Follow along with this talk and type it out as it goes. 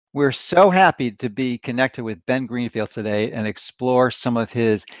We're so happy to be connected with Ben Greenfield today and explore some of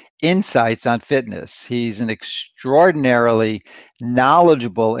his insights on fitness. He's an extraordinarily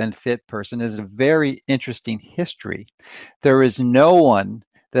knowledgeable and fit person, has a very interesting history. There is no one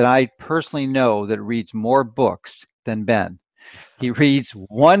that I personally know that reads more books than Ben. He reads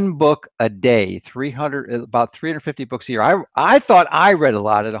one book a day, 300, about 350 books a year. I thought I read a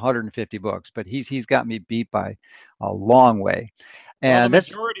lot at 150 books, but he's got me beat by a long way. Well, And that's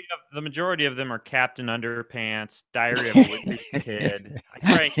the majority of them are Captain Underpants, Diary of a Wimpy Kid. I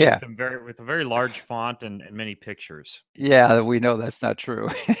try and keep yeah, them with a very large font and many pictures. yeah, we know that's not true.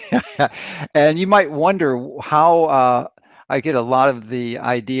 And you might wonder how I get a lot of the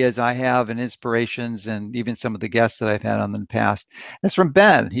ideas I have and inspirations, and even some of the guests that I've had on in the past. It's from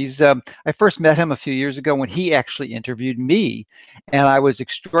Ben. I first met him a few years ago when he actually interviewed me, and I was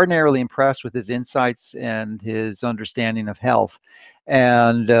extraordinarily impressed with his insights and his understanding of health.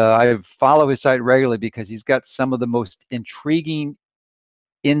 And I follow his site regularly because he's got some of the most intriguing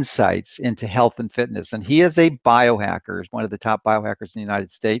insights into health and fitness. And he is a biohacker, one of the top biohackers in the United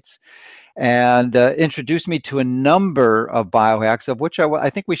States, and introduced me to a number of biohacks, of which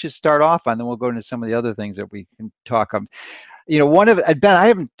I think we should start off on. Then we'll go into some of the other things that we can talk on. One of Ben, I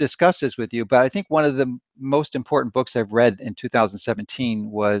haven't discussed this with you, but I think one of the most important books I've read in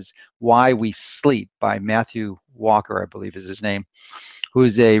 2017 was Why We Sleep by Matthew Walker, I believe is his name,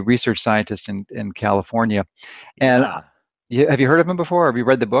 who's a research scientist in California. And Yeah. have you heard of him before? Have you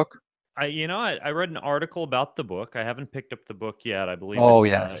read the book? I read an article about the book. I haven't picked up the book yet. I believe Oh,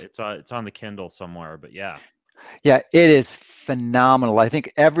 yes. it's on the Kindle somewhere, but yeah. Yeah, it is phenomenal. I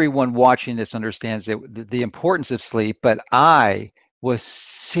think everyone watching this understands the importance of sleep, but I was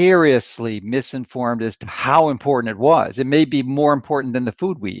seriously misinformed as to how important it was. It may be more important than the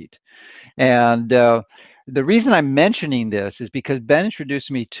food we eat. And the reason I'm mentioning this is because Ben introduced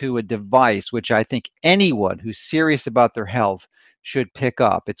me to a device which I think anyone who's serious about their health should pick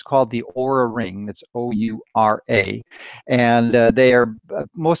up. It's called the Oura Ring. It's Oura. And they are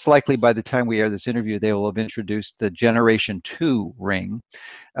most likely by the time we air this interview, they will have introduced the Generation 2 ring,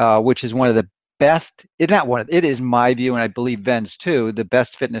 which is one of the best, it is my view, and I believe Ben's too, the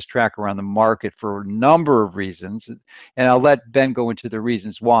best fitness tracker on the market for a number of reasons. And I'll let Ben go into the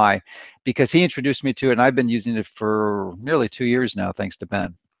reasons why, because he introduced me to it, and I've been using it for nearly 2 years now, thanks to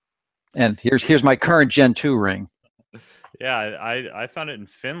Ben. And here's my current Gen 2 ring. Yeah, I found it in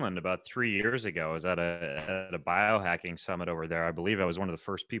Finland about 3 years ago. I was at a biohacking summit over there. I believe I was one of the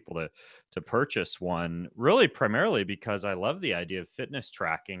first people to purchase one. Really, primarily because I love the idea of fitness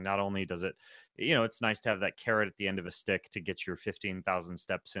tracking. Not only does it, it's nice to have that carrot at the end of a stick to get your 15,000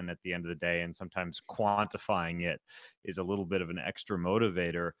 steps in at the end of the day, and sometimes quantifying it is a little bit of an extra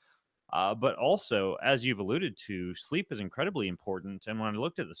motivator. But also, as you've alluded to, sleep is incredibly important. And when I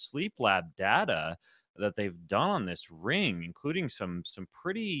looked at the sleep lab data that they've done on this ring, including some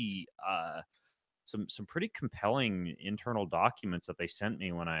pretty some pretty compelling internal documents that they sent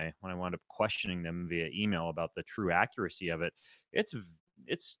me when I wound up questioning them via email about the true accuracy of it, it's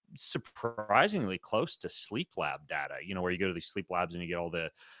it's surprisingly close to sleep lab data. Where you go to these sleep labs and you get all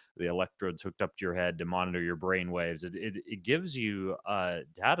the electrodes hooked up to your head to monitor your brain waves. It gives you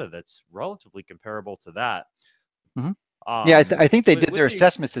data that's relatively comparable to that. Mhm. Yeah, I think they did With their the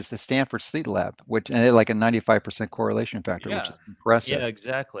assessments at the Stanford Sleep Lab, which and they had like a 95% correlation factor, which Yeah. is impressive. Yeah,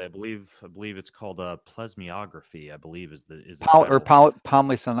 exactly. I believe it's called plesmiography, I believe is the title.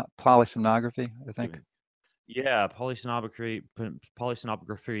 Polysomnography, I think. Given. Yeah, polysomnography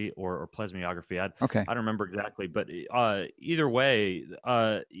or plesmiography. Okay. I don't remember exactly, but either way,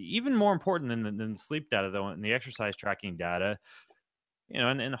 even more important than the sleep data though, and the exercise tracking data,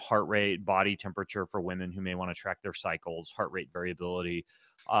 and heart rate, body temperature for women who may want to track their cycles, heart rate variability,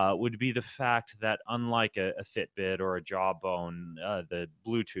 would be the fact that unlike a Fitbit or a Jawbone, the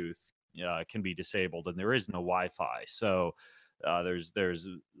Bluetooth can be disabled and there is no Wi-Fi. So there's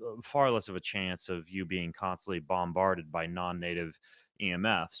far less of a chance of you being constantly bombarded by non-native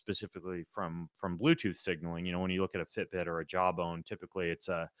EMF, specifically from Bluetooth signaling. When you look at a Fitbit or a Jawbone, typically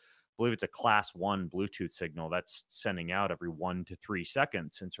I believe it's a class 1 Bluetooth signal that's sending out every 1 to 3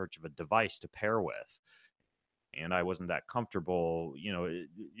 seconds in search of a device to pair with. And I wasn't that comfortable.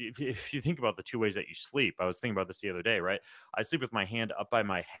 If you think about the two ways that you sleep, I was thinking about this the other day, right? I sleep with my hand up by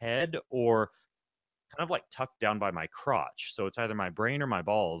my head or kind of like tucked down by my crotch. So it's either my brain or my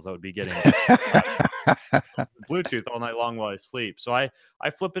balls that would be getting uh, Bluetooth all night long while I sleep. So I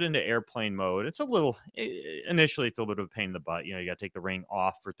flip it into airplane mode. It's a little initially it's a little bit of a pain in the butt. You got to take the ring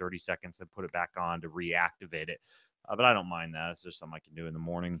off for 30 seconds and put it back on to reactivate it. But I don't mind that. It's just something I can do in the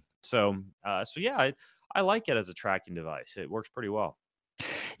morning. So yeah, I like it as a tracking device. It works pretty well.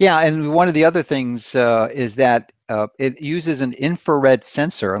 Yeah, and one of the other things is that it uses an infrared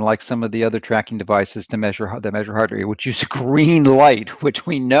sensor, unlike some of the other tracking devices to measure heart rate, which use green light, which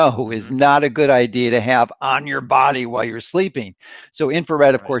we know is Hmm. not a good idea to have on your body while you're sleeping. So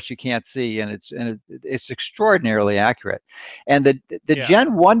infrared, of Right. course, you can't see, and it's extraordinarily accurate. And the Yeah.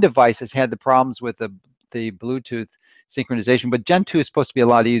 Gen 1 device has had the problems with the Bluetooth synchronization, but Gen 2 is supposed to be a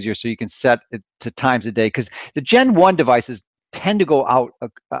lot easier, so you can set it to times a day, because the Gen 1 devices tend to go out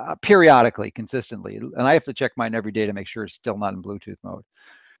periodically, consistently, and I have to check mine every day to make sure it's still not in Bluetooth mode.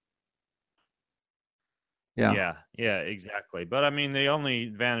 Yeah. Yeah, yeah, exactly. But I mean, the only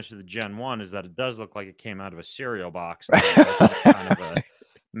advantage of the Gen 1 is that it does look like it came out of a cereal box now. It does have kind of a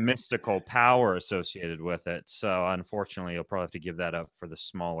mystical power associated with it. So unfortunately, you'll probably have to give that up for the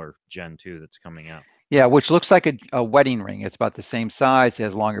smaller Gen 2 that's coming out. Yeah, which looks like a wedding ring. It's about the same size, it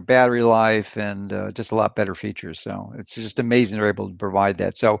has longer battery life, and just a lot better features. So it's just amazing they're able to provide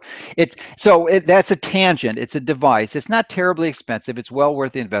that. That's a tangent. It's a device. It's not terribly expensive. It's well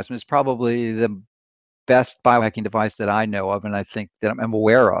worth the investment. It's probably the best biohacking device that I know of, and I think that I'm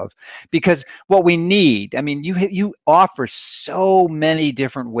aware of, because what we need, I mean, you offer so many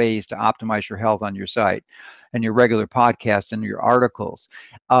different ways to optimize your health on your site and your regular podcast and your articles.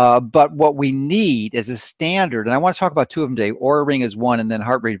 But what we need is a standard, and I want to talk about two of them today. Oura Ring is one, and then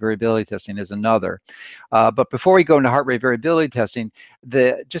heart rate variability testing is another. But before we go into heart rate variability testing,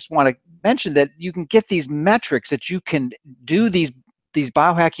 just want to mention that you can get these metrics that you can do these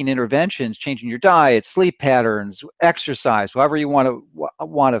biohacking interventions, changing your diet, sleep patterns, exercise, however you want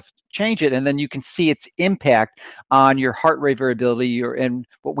to change it, and then you can see its impact on your heart rate variability. And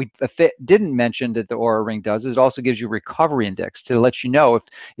what we didn't mention that the Oura Ring does is it also gives you a recovery index to let you know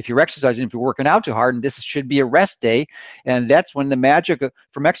if you're exercising, if you're working out too hard, and this should be a rest day, and that's when the magic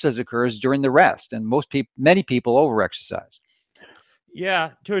from exercise occurs, during the rest. And many people over exercise. Yeah,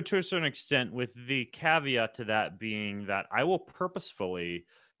 to a certain extent, with the caveat to that being that I will purposefully,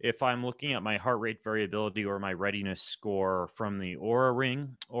 if I'm looking at my heart rate variability or my readiness score from the Aura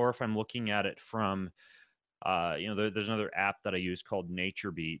Ring, or if I'm looking at it from, there's another app that I use called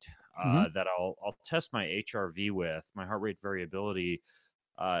NatureBeat Mm-hmm. that I'll test my HRV with my heart rate variability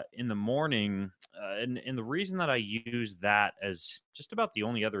in the morning, and the reason that I use that as just about the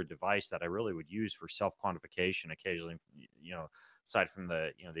only other device that I really would use for self quantification occasionally, aside from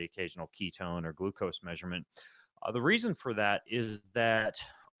the occasional ketone or glucose measurement, the reason for that is that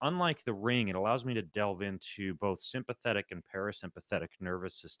unlike the ring, it allows me to delve into both sympathetic and parasympathetic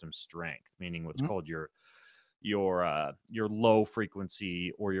nervous system strength, meaning what's called your low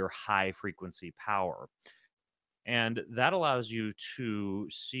frequency or your high frequency power. And that allows you to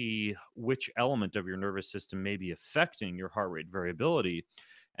see which element of your nervous system may be affecting your heart rate variability.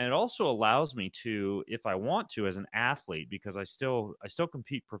 And it also allows me to, if I want to, as an athlete, because I still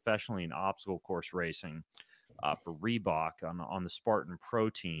compete professionally in obstacle course racing for Reebok on the Spartan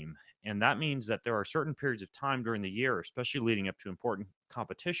Pro team. And that means that there are certain periods of time during the year, especially leading up to important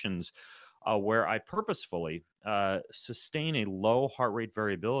competitions, where I purposefully sustain a low heart rate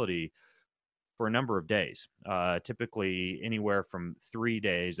variability for a number of days, typically anywhere from 3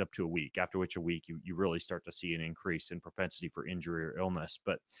 days up to a week, after which a week you really start to see an increase in propensity for injury or illness.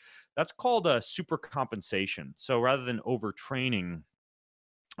 But that's called a super compensation. So rather than overtraining,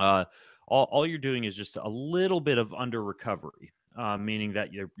 uh, all you're doing is just a little bit of under recovery, meaning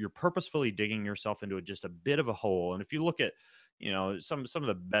that you're purposefully digging yourself into just a bit of a hole. And if you look at some of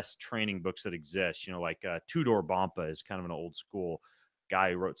the best training books that exist, like Tudor Bompa is kind of an old school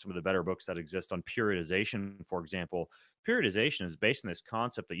guy who wrote some of the better books that exist on periodization, for example. Periodization is based on this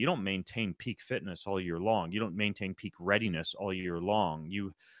concept that you don't maintain peak fitness all year long. You don't maintain peak readiness all year long.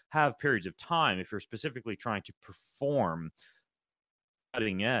 You have periods of time if you're specifically trying to perform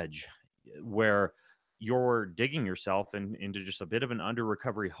cutting edge, where you're digging yourself into just a bit of an under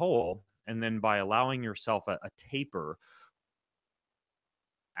recovery hole. And then by allowing yourself a taper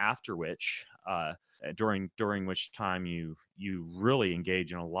after which, during which time you really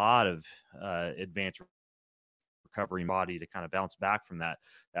engage in a lot of advanced recovery body to kind of bounce back from that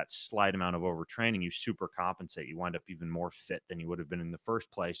slight amount of overtraining, you super compensate. You wind up even more fit than you would have been in the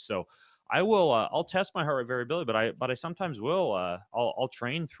first place. So I'll test my heart rate variability, but I sometimes will I'll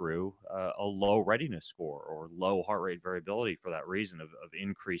train through a low readiness score or low heart rate variability for that reason of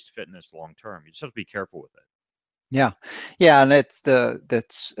increased fitness long term. You just have to be careful with it. Yeah, yeah, and that's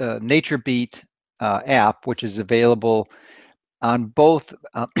NatureBeat app, which is available on both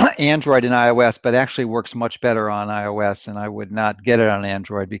Android and iOS, but actually works much better on iOS. And I would not get it on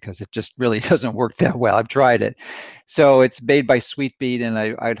Android because it just really doesn't work that well. I've tried it. So it's made by Sweetbeat, and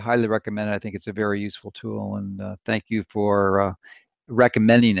I'd highly recommend it. I think it's a very useful tool. And thank you for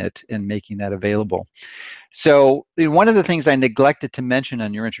recommending it and making that available. So one of the things I neglected to mention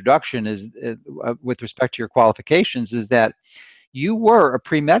on your introduction is, with respect to your qualifications, is that you were a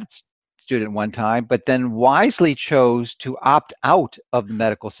pre-med student one time, but then wisely chose to opt out of the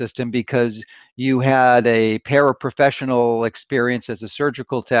medical system because you had a paraprofessional experience as a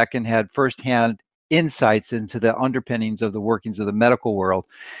surgical tech and had firsthand insights into the underpinnings of the workings of the medical world.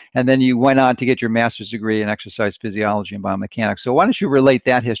 And then you went on to get your master's degree in exercise physiology and biomechanics. So why don't you relate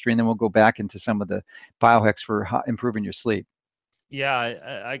that history, and then we'll go back into some of the biohacks for improving your sleep.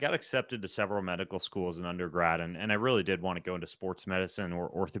 Yeah, I got accepted to several medical schools in undergrad, and I really did want to go into sports medicine or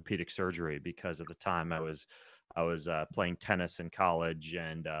orthopedic surgery because at the time I was playing tennis in college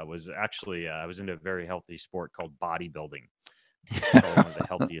and was actually I was into a very healthy sport called bodybuilding. It's probably one of the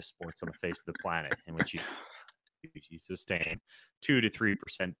healthiest sports on the face of the planet, in which you sustain 2 to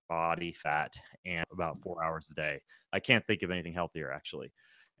 3% body fat and about 4 hours a day. I can't think of anything healthier, actually.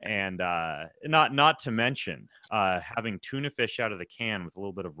 And not to mention having tuna fish out of the can with a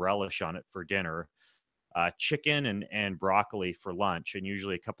little bit of relish on it for dinner, chicken and broccoli for lunch, and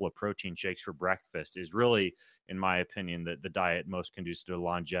usually a couple of protein shakes for breakfast is really, in my opinion, the diet most conducive to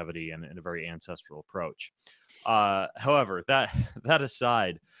longevity and a very ancestral approach. However, that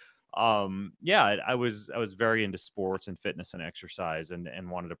aside, yeah, I was very into sports and fitness and exercise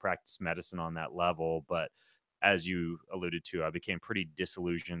and wanted to practice medicine on that level. But as you alluded to, I became pretty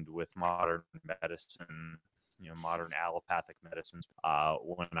disillusioned with modern medicine, modern allopathic medicines,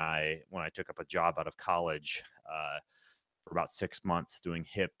 when I took up a job out of college, for about 6 months doing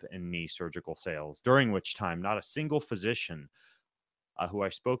hip and knee surgical sales, during which time not a single physician who I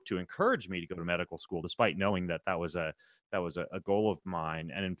spoke to encouraged me to go to medical school, despite knowing that was a goal of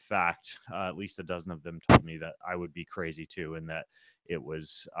mine. And in fact, at least a dozen of them told me that I would be crazy too, and that it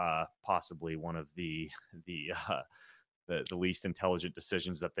was possibly one of the least intelligent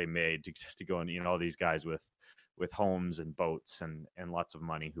decisions that they made to go. And all these guys with homes and boats and lots of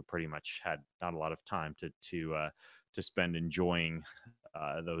money, who pretty much had not a lot of time to spend enjoying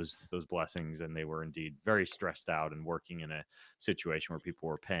those blessings, and they were indeed very stressed out and working in a situation where people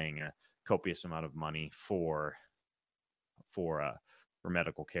were paying a copious amount of money for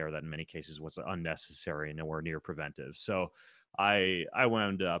medical care that in many cases was unnecessary and nowhere near preventive. So I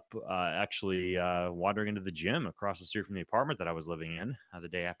wound up actually wandering into the gym across the street from the apartment that I was living in the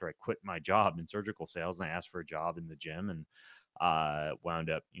day after I quit my job in surgical sales, and I asked for a job in the gym, and wound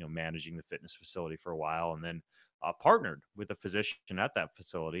up managing the fitness facility for a while, and then partnered with a physician at that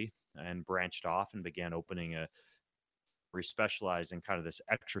facility and branched off and began opening we specialize in kind of this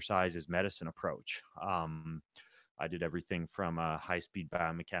exercise as medicine approach. I did everything from high-speed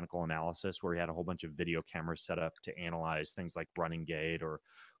biomechanical analysis, where we had a whole bunch of video cameras set up to analyze things like running gait or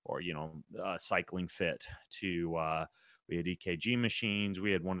cycling fit, to we had EKG machines.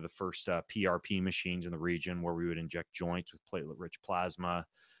 We had one of the first PRP machines in the region, where we would inject joints with platelet-rich plasma.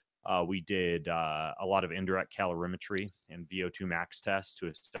 We did a lot of indirect calorimetry and VO2 max tests to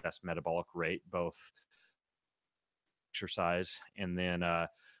assess metabolic rate, both exercise, and then a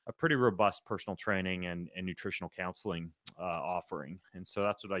pretty robust personal training and nutritional counseling offering. And so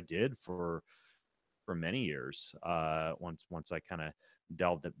that's what I did for many years. Once I kind of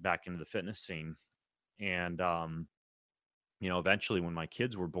delved back into the fitness scene, and eventually when my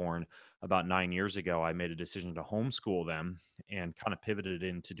kids were born about 9 years ago, I made a decision to homeschool them and kind of pivoted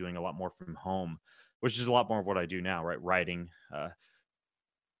into doing a lot more from home, which is a lot more of what I do now, right? Writing,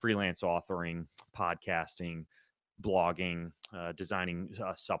 freelance authoring, podcasting, blogging, designing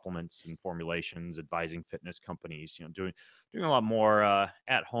supplements and formulations, advising fitness companies, doing a lot more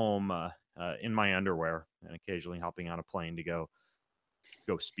at home in my underwear, and occasionally hopping on a plane to go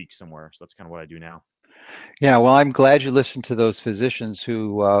speak somewhere. So that's kind of what I do now. Yeah, well, I'm glad you listened to those physicians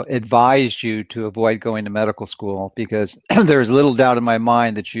who advised you to avoid going to medical school, because there's little doubt in my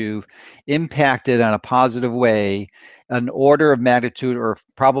mind that you've impacted on a positive way an order of magnitude, or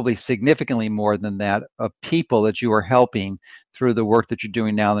probably significantly more than that, of people that you are helping through the work that you're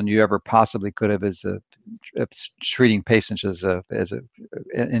doing now than you ever possibly could have as treating patients as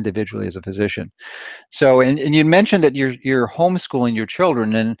individually as a physician. So, and you mentioned that you're homeschooling your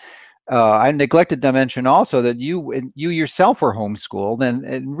children, and I neglected to mention also that you yourself were homeschooled,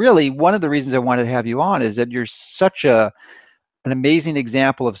 and really one of the reasons I wanted to have you on is that you're such an amazing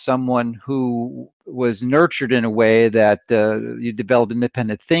example of someone who was nurtured in a way that you developed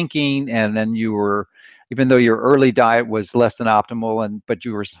independent thinking, and then you were, even though your early diet was less than optimal, but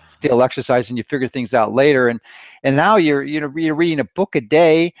you were still exercising, you figured things out later, and now you're reading a book a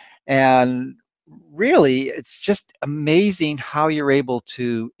day, and really it's just amazing how you're able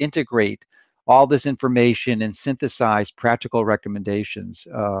to integrate all this information and synthesize practical recommendations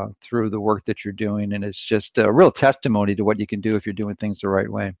through the work that you're doing. And it's just a real testimony to what you can do if you're doing things the right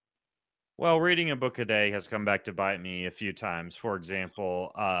way. Well, reading a book a day has come back to bite me a few times. For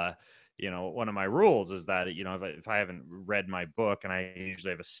example, one of my rules is that if I haven't read my book, and I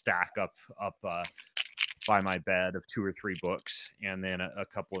usually have a stack up by my bed of 2 or 3 books, and then a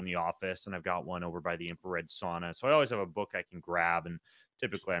couple in the office, and I've got one over by the infrared sauna. So I always have a book I can grab, and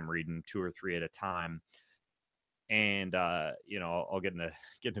typically I'm reading 2 or 3 at a time. And I'll get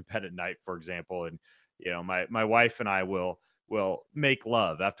into bed at night, for example, and my wife and I will make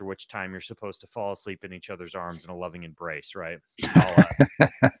love, after which time you're supposed to fall asleep in each other's arms in a loving embrace, right?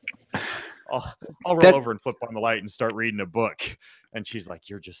 I'll roll That over and flip on the light and start reading a book, and she's like,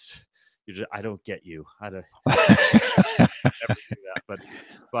 you're just I don't get you. I don't never do that.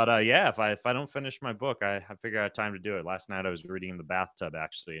 But yeah, if I don't finish my book, I figure out time to do it. Last night I was reading in the bathtub,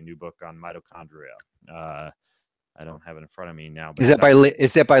 actually, a new book on mitochondria. I don't have it in front of me now, but is that by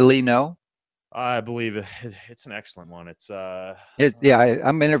is that by Lee No? I believe it's an excellent one. Yeah,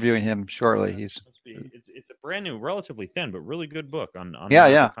 I'm interviewing him shortly. It's a brand new, relatively thin, but really good book on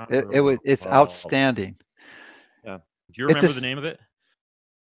Yeah. mitochondria. It's outstanding. Yeah. Do you It's remember the name of it?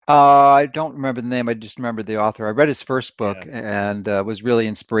 I don't remember the name. I just remember the author. I read his first book Yeah. and was really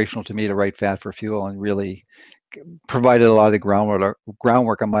inspirational to me to write Fat for Fuel, and really provided a lot of the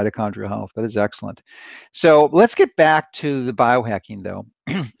groundwork on mitochondrial health. That is excellent. So let's get back to the biohacking, though.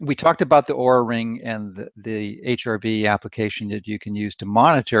 We talked about the Oura Ring and the HRV application that you can use to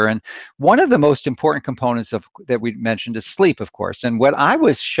monitor. And one of the most important components that we mentioned is sleep, of course. And what I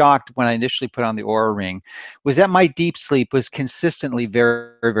was shocked when I initially put on the Oura Ring was that my deep sleep was consistently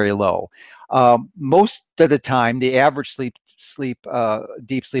very, very low. Most of the time, the average deep sleep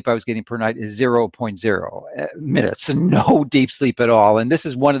I was getting per night is 0.0 minutes, no deep sleep at all. And this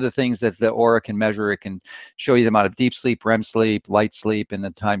is one of the things that the Oura can measure. It can show you the amount of deep sleep, REM sleep, light sleep, and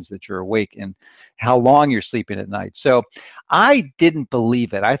the times that you're awake and how long you're sleeping at night. So I didn't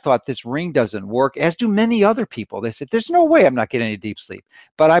believe it. I thought this ring doesn't work, as do many other people. They said, there's no way I'm not getting any deep sleep.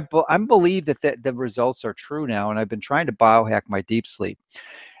 But I believe that the results are true now, and I've been trying to biohack my deep sleep.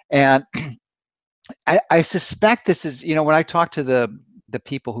 And I suspect this is, when I talk to the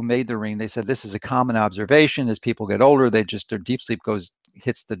people who made the ring, they said this is a common observation. As people get older, their deep sleep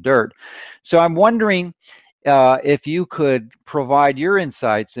hits the dirt. So I'm wondering if you could provide your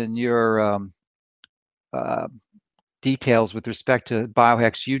insights and your details with respect to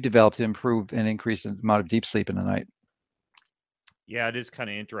biohacks you developed to improve and increase the amount of deep sleep in the night. Yeah, it is kind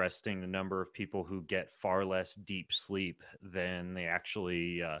of interesting, the number of people who get far less deep sleep than they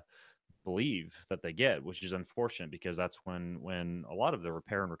actually believe that they get, which is unfortunate, because that's when a lot of the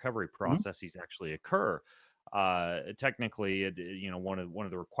repair and recovery processes actually occur. Technically, one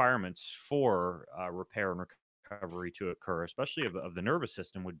of the requirements for repair and recovery to occur, especially of the nervous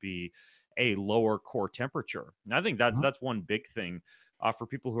system, would be a lower core temperature. And I think that's one big thing for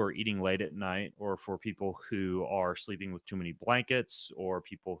people who are eating late at night, or for people who are sleeping with too many blankets, or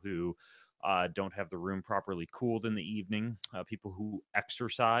people who don't have the room properly cooled in the evening, people who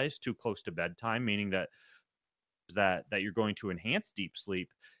exercise too close to bedtime, meaning that you're going to enhance deep sleep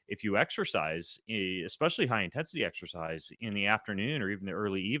if you exercise, especially high intensity exercise in the afternoon or even the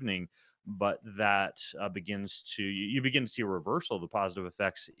early evening. But that you begin to see a reversal of the positive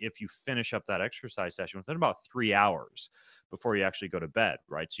effects if you finish up that exercise session within about 3 hours before you actually go to bed,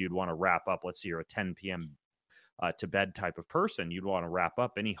 right? So you'd want to wrap up, let's say you're a 10 p.m. To bed type of person, you'd want to wrap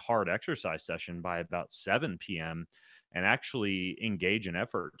up any hard exercise session by about 7 p.m. and actually engage in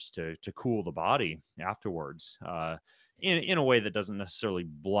efforts to cool the body afterwards, in a way that doesn't necessarily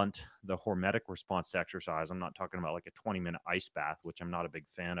blunt the hormetic response to exercise. I'm not talking about like a 20-minute ice bath, which I'm not a big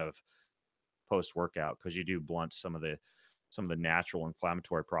fan of post workout, because you do blunt some of the natural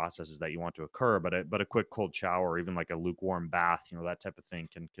inflammatory processes that you want to occur. But a quick cold shower, or even like a lukewarm bath, that type of thing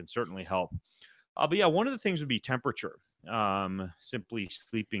can certainly help. But yeah, one of the things would be temperature. Simply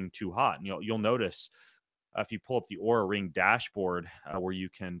sleeping too hot, and you'll notice if you pull up the Oura Ring dashboard, where you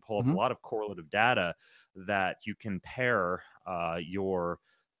can pull up a lot of correlative data, that you can pair your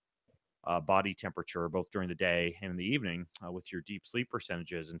body temperature both during the day and in the evening with your deep sleep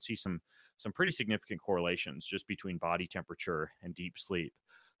percentages, and see some pretty significant correlations just between body temperature and deep sleep.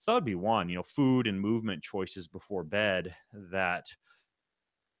 So that would be one. Food and movement choices before bed that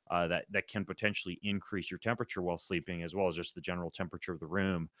can potentially increase your temperature while sleeping, as well as just the general temperature of the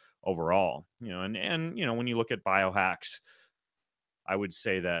room overall. And when you look at biohacks, I would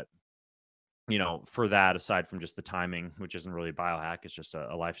say that, for that, aside from just the timing, which isn't really a biohack, it's just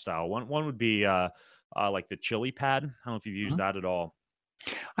a lifestyle. One would be like the chili pad. I don't know if you've used that at all.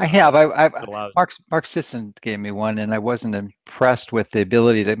 I have. It allows. Mark Sisson gave me one, and I wasn't impressed with the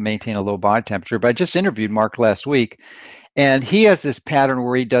ability to maintain a low body temperature. But I just interviewed Mark last week, and he has this pattern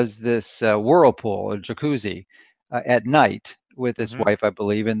where he does this whirlpool or jacuzzi at night with his Hmm. wife, I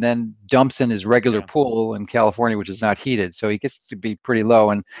believe, and then dumps in his regular Yeah. pool in California, which is not heated. So he gets to be pretty low.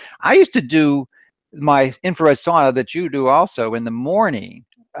 And I used to do my infrared sauna that you do also in the morning.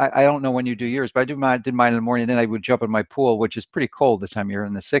 I don't know when you do yours, but did mine in the morning. Then I would jump in my pool, which is pretty cold this time of year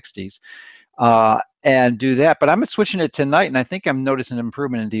in the 60s, and do that. But I'm switching it tonight, and I think I'm noticing an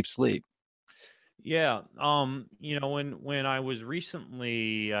improvement in deep sleep. Yeah. When I was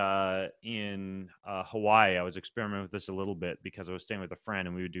recently in Hawaii, I was experimenting with this a little bit because I was staying with a friend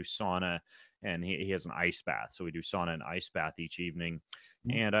and we would do sauna, and he has an ice bath. So we do sauna and ice bath each evening.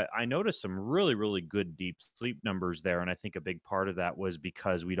 And I noticed some really, really good deep sleep numbers there. And I think a big part of that was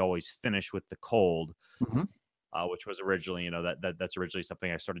because we'd always finish with the cold, Mm-hmm. which was originally, that's originally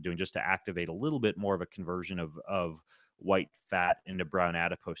something I started doing just to activate a little bit more of a conversion of white fat into brown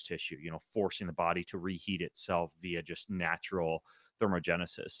adipose tissue, forcing the body to reheat itself via just natural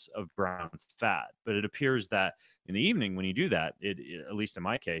thermogenesis of brown fat. But it appears that in the evening, when you do that, at least in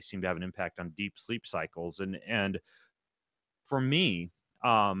my case, seemed to have an impact on deep sleep cycles. And for me,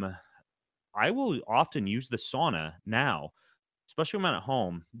 um, I will often use the sauna now, especially when I'm at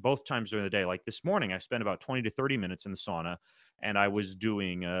home, both times during the day. Like this morning, I spent about 20 to 30 minutes in the sauna, and I was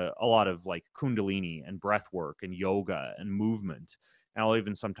doing a lot of like Kundalini and breath work and yoga and movement. And I'll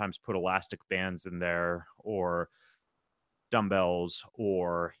even sometimes put elastic bands in there or dumbbells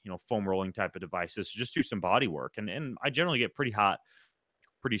or, foam rolling type of devices to just do some body work. And I generally get pretty hot,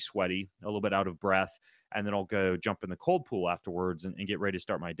 pretty sweaty, a little bit out of breath. And then I'll go jump in the cold pool afterwards and get ready to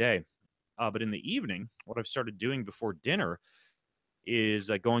start my day. But in the evening, what I've started doing before dinner is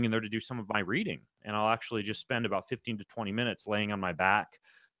going in there to do some of my reading. And I'll actually just spend about 15 to 20 minutes laying on my back.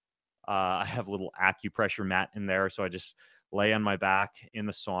 I have a little acupressure mat in there. So I just lay on my back in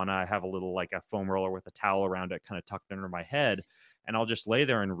the sauna. I have a little like a foam roller with a towel around it, kind of tucked under my head. And I'll just lay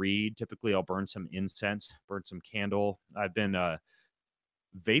there and read. Typically, I'll burn some incense, burn some candle. I've been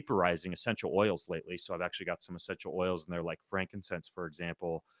vaporizing essential oils lately. So I've actually got some essential oils in there, like frankincense, for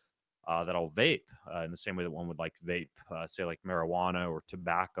example, that I'll vape in the same way that one would like vape, say like marijuana or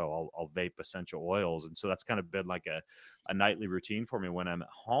tobacco. I'll vape essential oils, and so that's kind of been like a nightly routine for me when I'm at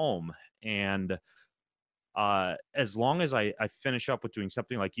home. And as long as I finish up with doing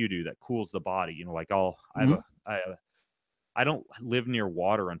something like you do that cools the body, like Mm-hmm. I don't live near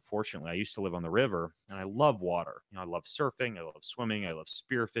water, unfortunately. I used to live on the river, and I love water. I love surfing, I love swimming, I love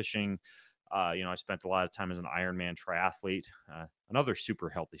spearfishing. I spent a lot of time as an Ironman triathlete, another super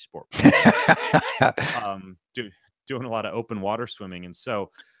healthy sport, by the way. Doing a lot of open water swimming, and so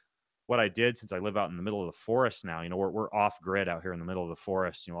what I did, since I live out in the middle of the forest now, we're off grid out here in the middle of the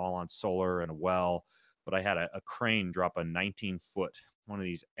forest, all on solar and a well. But I had a crane drop a 19-foot, one of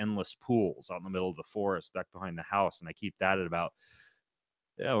these endless pools out in the middle of the forest back behind the house, and I keep that at about,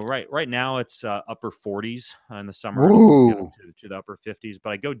 right now it's upper 40s in the summer. It'll get up Ooh. to the upper 50s,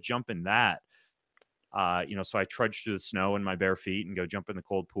 but I go jump in that. So I trudge through the snow in my bare feet and go jump in the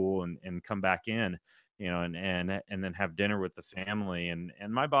cold pool and come back in, and then have dinner with the family, and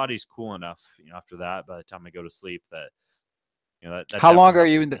my body's cool enough, after that, by the time I go to sleep, that that How long definitely are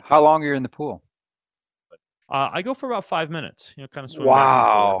helps you with in the deep How sleep. long are you in the pool? But I go for about 5 minutes, kind of swim back and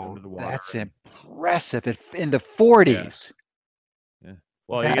forth Wow, under the water, that's and impressive. In the yeah. 40s. Yeah.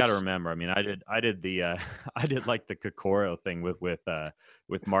 Well, you got to That's remember. I mean, I did the I did like the Kokoro thing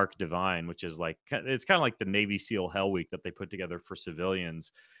with Mark Devine, which is like it's kind of like the Navy SEAL Hell Week that they put together for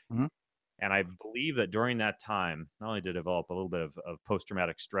civilians. Mhm. And I believe that during that time, not only did I develop a little bit of post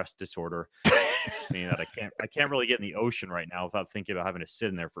traumatic stress disorder, meaning that I can't really get in the ocean right now without thinking about having to sit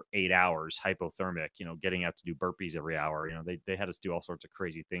in there for 8 hours hypothermic, getting out to do burpees every hour. They had us do all sorts of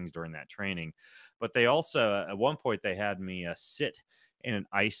crazy things during that training. But they also, at one point, they had me sit in an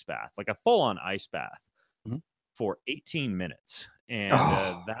ice bath, like a full on ice bath Mhm. for 18 minutes. And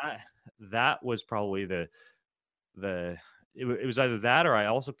Oh. that was probably the, it was either that or I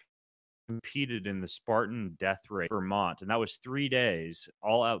also competed in the Spartan Death Race, Vermont, and that was 3 days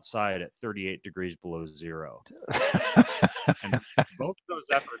all outside at 38 degrees below zero. And both of those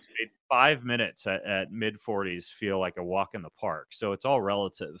efforts made 5 minutes at mid 40s feel like a walk in the park. So it's all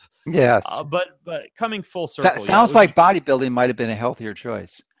relative. Yes. But coming full circle, yeah, it Sounds would be like great. bodybuilding might have been a healthier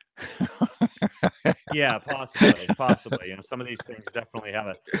choice. Yeah, possibly. Some of these things definitely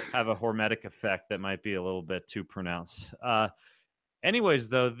have a hormetic effect that might be a little bit too pronounced. Anyways,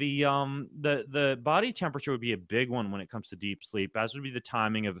 though, the body temperature would be a big one when it comes to deep sleep, as would be the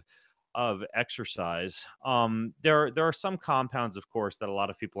timing of of exercise. There are some compounds, of course, that a lot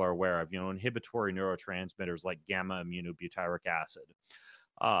of people are aware of. Inhibitory neurotransmitters like gamma aminobutyric acid.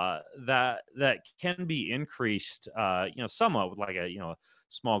 That can be increased, somewhat with like a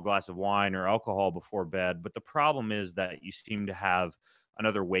small glass of wine or alcohol before bed. But the problem is that you seem to have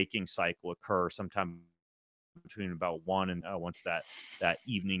another waking cycle occur sometime between about one and once that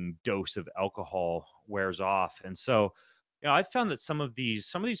evening dose of alcohol wears off. And so, I found that some of these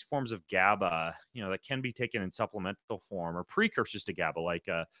forms of GABA, that can be taken in supplemental form or precursors to GABA, like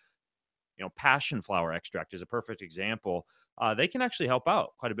passion flower extract is a perfect example. They can actually help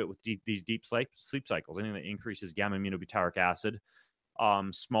out quite a bit with these deep sleep cycles. Anything that increases gamma aminobutyric acid.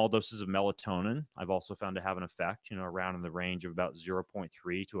 Small doses of melatonin, I've also found to have an effect, around in the range of about zero point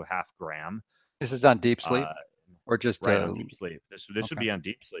 0.3 to a half gram. This is on deep sleep Uh, or just right on deep sleep. This would okay. be on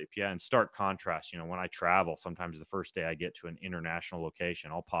deep sleep. Yeah. In stark contrast, when I travel, sometimes the first day I get to an international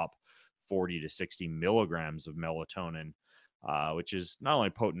location, I'll pop 40 to 60 milligrams of melatonin, which is not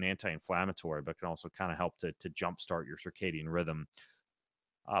only potent anti-inflammatory, but can also kind of help to jumpstart your circadian rhythm.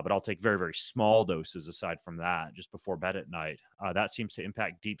 But I'll take very, very small doses aside from that just before bed at night. That seems to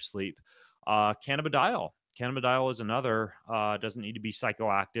impact deep sleep. Cannabidiol. Cannabidiol is another. Doesn't need to be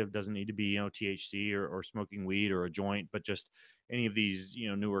psychoactive. Doesn't need to be THC or smoking weed or a joint, but just any of these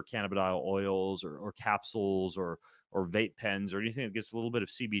newer cannabidiol oils or capsules or vape pens or anything that gets a little bit of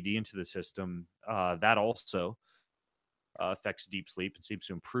CBD into the system. That also affects deep sleep and seems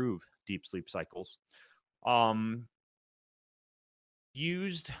to improve deep sleep cycles. Um,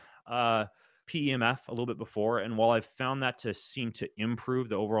 Used PEMF a little bit before, and while I've found that to seem to improve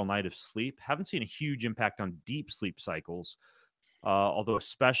the overall night of sleep, haven't seen a huge impact on deep sleep cycles. Although,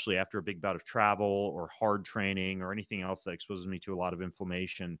 especially after a big bout of travel or hard training or anything else that exposes me to a lot of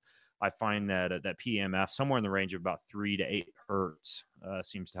inflammation, I find that PEMF somewhere in the range of about 3 to 8 hertz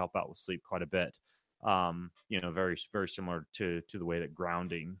seems to help out with sleep quite a bit. Very very similar to the way that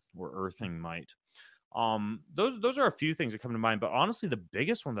grounding or earthing might. Those are a few things that come to mind, but honestly, the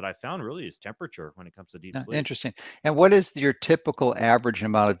biggest one that I found really is temperature when it comes to deep Yeah, sleep. interesting. And what is your typical average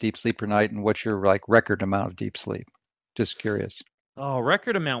amount of deep sleep per night, and what's your like record amount of deep sleep? Just curious. Oh,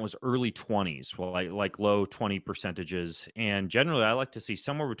 record amount was early 20s, well, like low 20 percentages. And generally, I like to see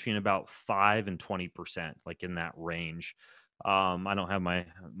somewhere between about 5 and 20%, like in that range. I don't have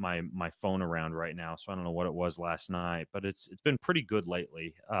my phone around right now, so I don't know what it was last night, but it's been pretty good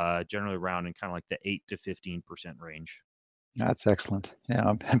lately. Generally around in kind of like the 8 to 15% range. That's excellent. Yeah,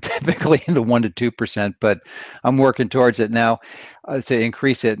 I'm typically in the 1 to 2%, but I'm working towards it now to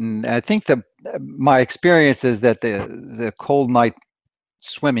increase it. And I think my experience is that the cold night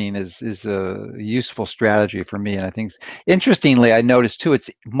swimming is a useful strategy for me. And I think, interestingly, I noticed too, it's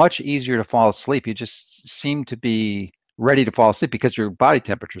much easier to fall asleep. You just seem to be ready to fall asleep because your body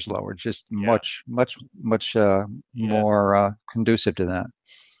temperature is lower. It's just Yeah. much Yeah. more conducive to that.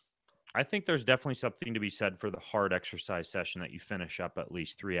 I think there's definitely something to be said for the hard exercise session that you finish up at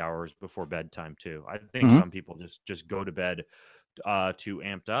least 3 hours before bedtime too. I think Hmm. some people just go to bed too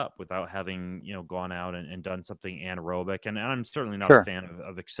amped up without having gone out and done something anaerobic. And I'm certainly not a Sure. fan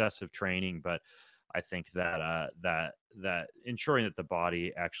of excessive training, but I think that ensuring that the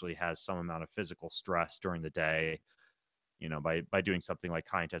body actually has some amount of physical stress during the day, by doing something like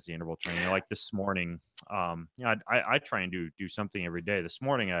high intensity interval training. Like this morning, I try and do something every day. This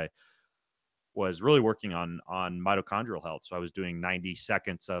morning, I was really working on mitochondrial health. So I was doing 90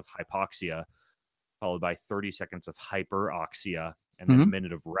 seconds of hypoxia, followed by 30 seconds of hyperoxia, and then Hmm. a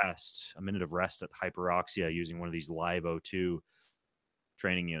minute of rest at hyperoxia using one of these live O2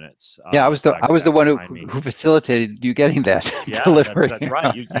 training units Yeah, I was to I was actually the one find me. who facilitated you getting that Yeah, delivery. that's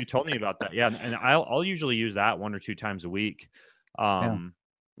right. You told me about that. Yeah, and I'll usually use that 1 or 2 times a week. Yeah. Um,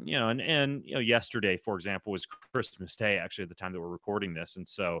 and yesterday, for example, was Christmas Day actually at the time that we're recording this, and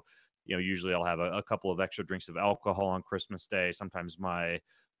so usually I'll have a couple of extra drinks of alcohol on Christmas Day. Sometimes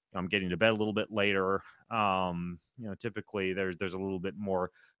I'm getting to bed a little bit later. Typically there's a little bit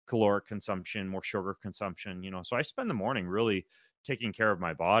more caloric consumption, more sugar consumption. So I spend the morning really taking care of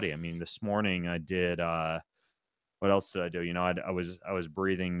my body. I mean, this morning I did. What else did I do? I was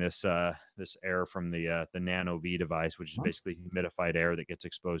breathing this air from the Nano V device, which is basically humidified air that gets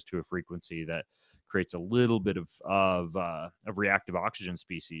exposed to a frequency that creates a little bit of reactive oxygen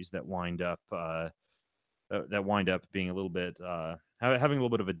species that wind up being a little bit having a little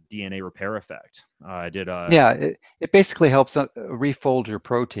bit of a DNA repair effect. I did Yeah, it basically helps refold your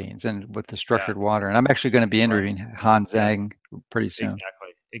proteins and with the yeah, structured water. And I'm actually going to be right, interviewing Han yeah. Zhang pretty soon.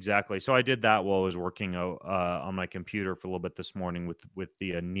 Exactly. So I did that while I was working on my computer for a little bit this morning with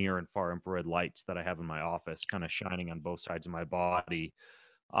the near and far infrared lights that I have in my office, kind of shining on both sides of my body.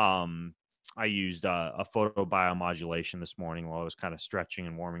 Um, I used a photobiomodulation this morning while I was kind of stretching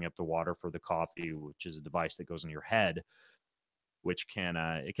and warming up the water for the coffee, which is a device that goes in your head, which can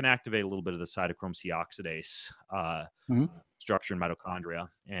it can activate a little bit of the cytochrome C oxidase Mhm. structure in mitochondria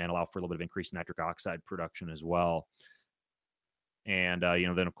and allow for a little bit of increased nitric oxide production as well. And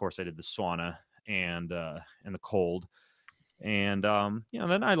then of course I did the sauna and the cold. And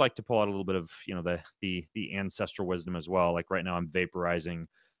then I like to pull out a little bit of the ancestral wisdom as well. Like right now, I'm vaporizing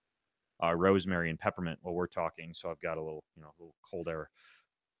rosemary and peppermint while we're talking. So I've got a little cold air.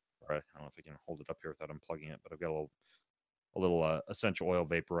 Or I don't know if I can hold it up here without unplugging it, but I've got a little essential oil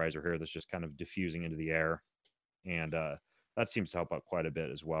vaporizer here that's just kind of diffusing into the air, and that seems to help out quite a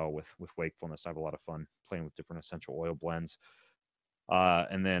bit as well with wakefulness. I have a lot of fun playing with different essential oil blends,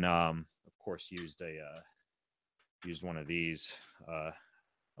 and then of course used one of these. I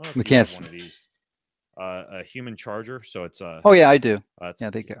don't know if We you can't. have one of these. A human charger, so Oh yeah, I do. it's Yeah,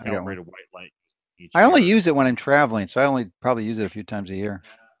 a I got one. calibrated white light each I only ear. use it when I'm traveling, so I only probably use it a few times a year.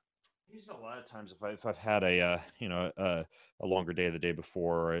 Yeah, I use it a lot of times if I've had a longer day the day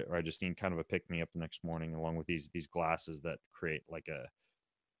before, or I just need kind of a pick me up the next morning, along with these glasses that create like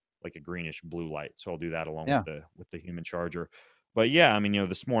a greenish blue light. So I'll do that along Yeah. with the human charger. But yeah, I mean,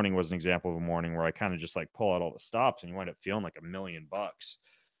 this morning was an example of a morning where I kind of just like pull out all the stops, and you wind up feeling like $1,000,000.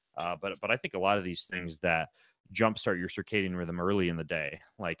 But I think a lot of these things that jumpstart your circadian rhythm early in the day,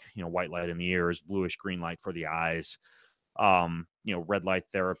 like white light in the ears, bluish green light for the eyes, red light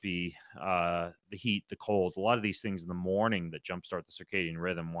therapy, the heat, the cold, a lot of these things in the morning that jumpstart the circadian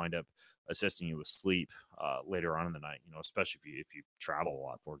rhythm wind up assisting you with sleep later on in the night. Especially if you travel a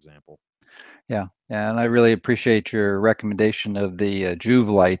lot, for example. Yeah, and I really appreciate your recommendation of the Juve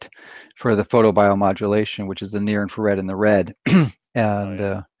light for the photobiomodulation, which is the near infrared and the red. Oh And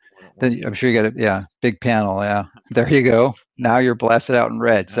yeah, one of then the I'm sure you best. got a big panel. Yeah, there you go. Now you're blasted out in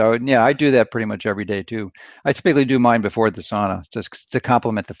red. Yeah, So yeah, I do that pretty much every day too. I typically do mine before the sauna, just to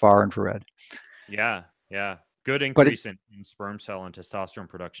complement the far infrared. yeah, yeah. Good But it, increase in sperm cell and testosterone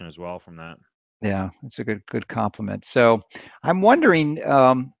production as well from that. yeah, it's a good compliment. So I'm wondering.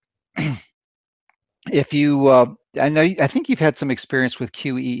 If you I think you've had some experience with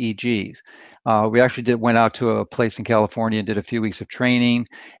QEEGs. We actually went out to a place in California and did a few weeks of training,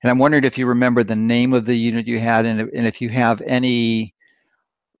 and I'm wondering if you remember the name of the unit you had, and if you have any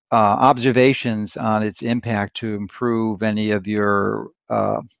observations on its impact to improve any of your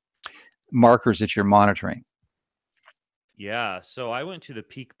markers that you're monitoring. Yeah, so I went to the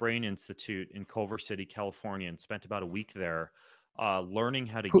Peak Brain Institute in Culver City, California, and spent about a week there, learning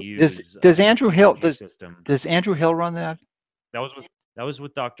how to Who does use does the Andrew Hill QEEG does system. does Andrew Hill run that? That was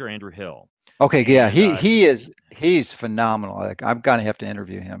with Dr. Andrew Hill, Okay, yeah, and he's phenomenal. Like I'm gonna have to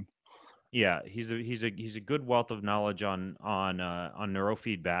interview him. yeah, he's a good wealth of knowledge on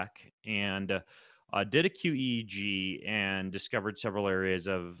neurofeedback, and did a QEEG and discovered several areas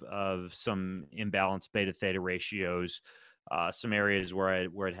of some imbalanced beta theta ratios, some areas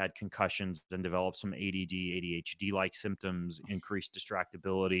where it had concussions and developed some ADD, ADHD like symptoms, increased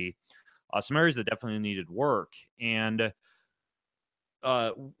distractibility, some areas that definitely needed work. And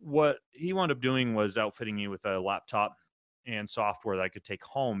what he wound up doing was outfitting me with a laptop and software that I could take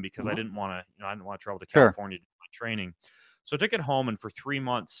home because Mhm. I didn't want to travel to Sure. California to do my training. So I took it home, and for 3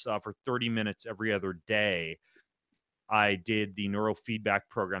 months, for 30 minutes every other day, I did the neurofeedback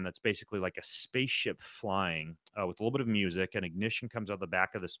program. That's basically like a spaceship flying with a little bit of music. An ignition comes out the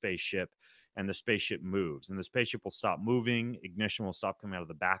back of the spaceship, and the spaceship moves. And the spaceship will stop moving. Ignition will stop coming out of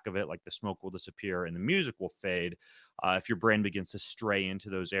the back of it, like the smoke will disappear, and the music will fade. If your brain begins to stray into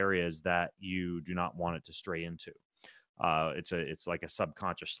those areas that you do not want it to stray into. It's like a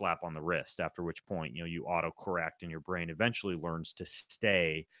subconscious slap on the wrist. After which point, you auto correct, and your brain eventually learns to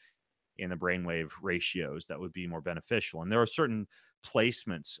stay in the brainwave ratios that would be more beneficial. And there are certain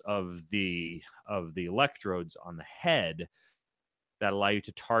placements of the electrodes on the head that allow you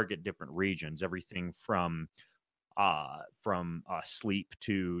to target different regions, everything from sleep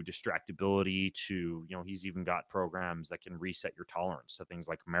to distractibility to he's even got programs that can reset your tolerance to things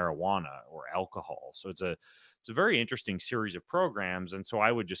like marijuana or alcohol. So it's a very interesting series of programs. And so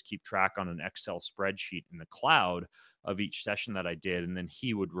I would just keep track on an Excel spreadsheet in the cloud of each session that I did, and then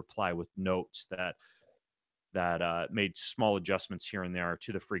he would reply with notes that made small adjustments here and there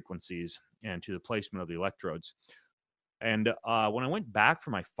to the frequencies and to the placement of the electrodes. And when I went back for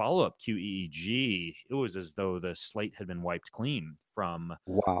my follow up QEEG, it was as though the slate had been wiped clean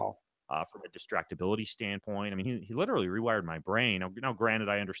Wow. from a distractibility standpoint. I mean, he literally rewired my brain. Now, granted,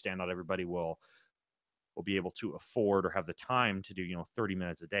 I understand not everybody will will be able to afford or have the time to do, 30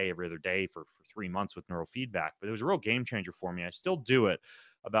 minutes a day every other day for 3 months with neurofeedback. But it was a real game changer for me. I still do it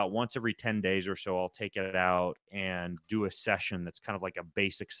about once every 10 days or so. I'll take it out and do a session that's kind of like a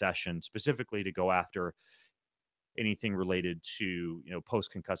basic session specifically to go after anything related to,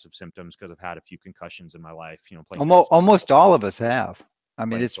 post concussive symptoms, because I've had a few concussions in my life, playing basketball, Almost all of us have. I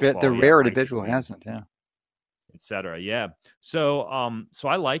mean, playing it's the football, yeah, rare ice individual skating, hasn't. Yeah. etc. Yeah. So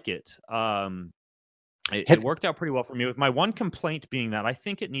I like it. It Have, worked out pretty well for me, with my one complaint being that I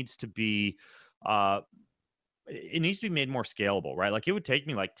think it needs to be uh it needs to be made more scalable, right? Like, it would take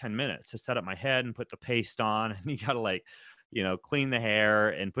me like 10 minutes to set up my head and put the paste on, and you got to, like, clean the hair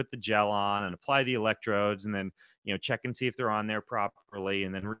and put the gel on and apply the electrodes, and then, check and see if they're on there properly,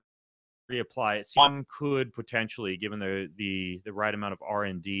 and then reapply it. One could potentially, given the right amount of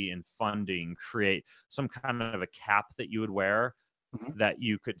R&D and funding, create some kind of a cap that you would wear, Mhm. that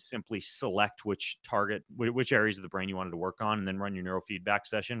you could simply select which areas of the brain you wanted to work on, and then run your neurofeedback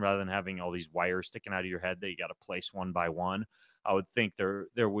session, rather than having all these wires sticking out of your head that you got to place one by one. I would think there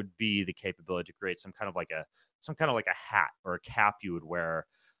would be the capability to create some kind of like a hat or a cap you would wear,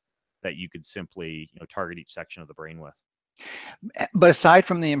 that you could simply, target each section of the brain with. But aside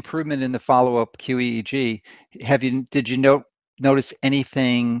from the improvement in the follow-up QEEG, did you notice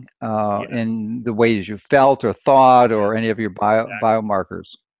anything Yeah, in the ways you felt or thought, yeah, or any of your exactly.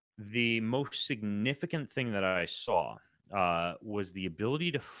 biomarkers? The most significant thing that I saw was the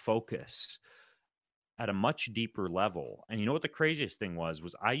ability to focus at a much deeper level. And you know what the craziest thing was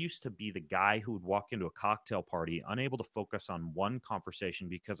I used to be the guy who would walk into a cocktail party unable to focus on one conversation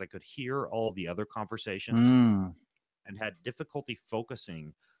because I could hear all the other conversations, Mm. and had difficulty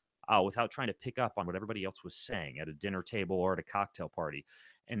focusing without trying to pick up on what everybody else was saying at a dinner table or at a cocktail party.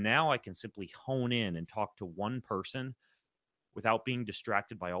 And now I can simply hone in and talk to one person without being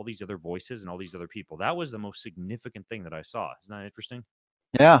distracted by all these other voices and all these other people. That was the most significant thing that I saw. Isn't that interesting?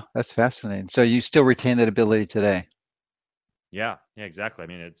 Yeah, that's fascinating. So you still retain that ability today. Yeah, yeah, exactly. I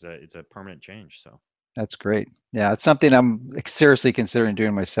mean, it's a permanent change. So That's great. Yeah, it's something I'm seriously considering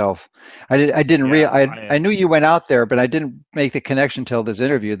doing myself. I didn't yeah, I knew you went out there, but I didn't make the connection till this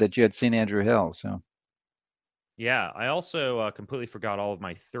interview that you had seen Andrew Hill. So yeah, I also completely forgot all of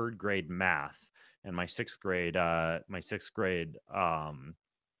my third grade math and my sixth grade grammar,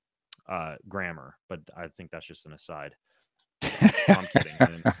 but I think that's just an aside. No, I'm kidding. I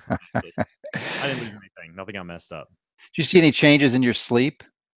didn't lose anything. Nothing got messed up. do you see any changes in your sleep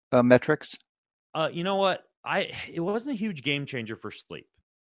metrics? You know what? It wasn't a huge game changer for sleep.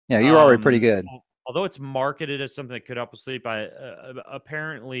 Yeah, you're already pretty good. Although it's marketed as something that could help with sleep, I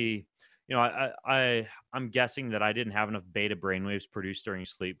apparently, I'm guessing that I didn't have enough beta brainwaves produced during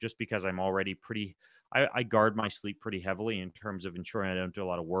sleep, just because I'm already pretty. I guard my sleep pretty heavily in terms of ensuring I don't do a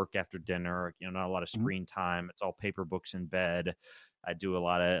lot of work after dinner. Not a lot of Mhm. screen time. It's all paper books in bed. I do a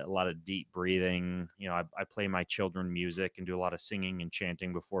lot of deep breathing. I play my children music and do a lot of singing and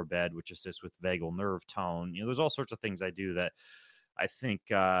chanting before bed, which assists with vagal nerve tone. There's all sorts of things I do that I think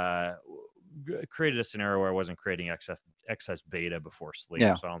created a scenario where I wasn't creating excess beta before sleep.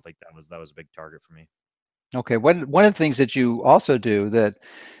 Yeah. So I don't think that was a big target for me. Okay. One of the things that you also do that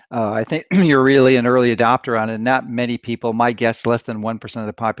I think you're really an early adopter on, and not many people, my guess, less than 1% of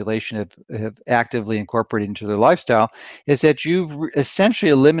the population have actively incorporated into their lifestyle, is that you've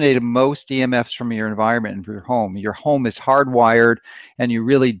essentially eliminated most EMFs from your environment and your home. Your home is hardwired, and you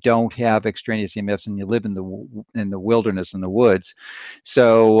really don't have extraneous EMFs, and you live in the wilderness, in the woods.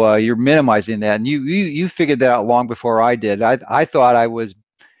 So you're minimizing that, and you figured that out long before I did. I thought I was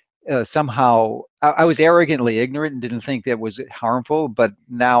somehow I was arrogantly ignorant and didn't think that was harmful, but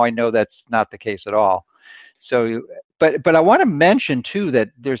now I know that's not the case at all. So, but I want to mention too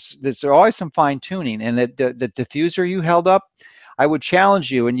that there's always some fine tuning, and that the diffuser you held up, I would challenge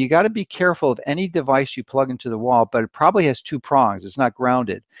you, and you got to be careful of any device you plug into the wall, but it probably has two prongs. It's not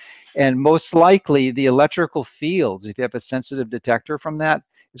grounded, and most likely the electrical fields, if you have a sensitive detector from that,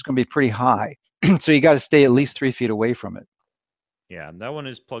 is going to be pretty high. So you got to stay at least 3 feet away from it. Yeah, that one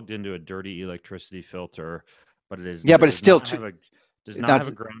is plugged into a dirty electricity filter, but Yeah, but it's does still not too, have not,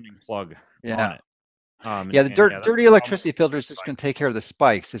 a grounding plug on yeah. it. Yeah, the And yeah, that's dirty the problem with electricity some of filter these is just going to take care of devices. the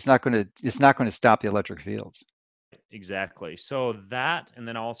spikes. It's not going to stop the electric fields. Exactly. So that, and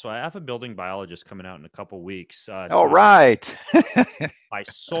then also I have a building biologist coming out in a couple weeks All to right. my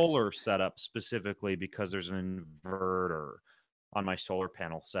solar setup specifically, because there's an inverter on my solar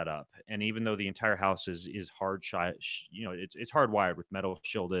panel setup. And even though the entire house is it's hardwired with metal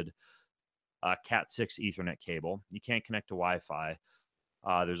shielded Cat 6 Ethernet cable. You can't connect to Wi-Fi.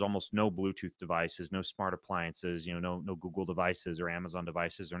 There's almost no Bluetooth devices, no smart appliances, no Google devices or Amazon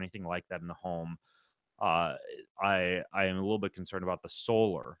devices or anything like that in the home. Uh, I am a little bit concerned about the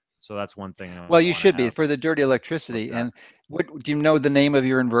solar. So that's one thing I Well, you want to should be have for the dirty electricity. looked at. And what do you know the name of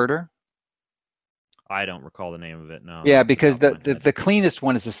your inverter? I don't recall the name of it. No, not Yeah, off the because top of the, my the head. the cleanest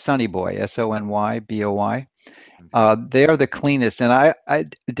one is a Sunny Boy, SONYBOY. Okay. They are the cleanest, and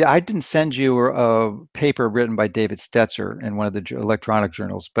I didn't send you a paper written by David Stetzer in one of the electronic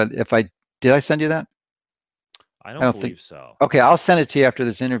journals, but if I did, I send you that? I I don't don't think. believe so. Okay, I'll send it to you after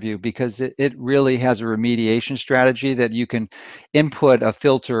this interview because it really has a remediation strategy that you can input a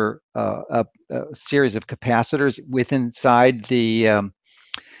filter, a series of capacitors within inside the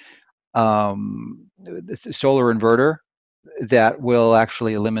solar inverter that will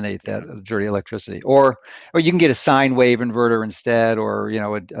actually eliminate that Okay. dirty electricity. Or you can get a sine wave inverter instead, or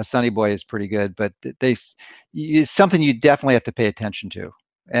a Sunny Boy is pretty good, but it's something you definitely have to pay attention to.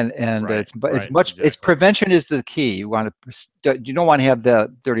 And Right. it's Right. much it's Exactly. prevention is the key. You don't want to have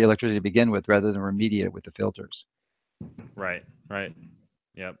the dirty electricity to begin with, rather than remediate it with the filters. Right. Right.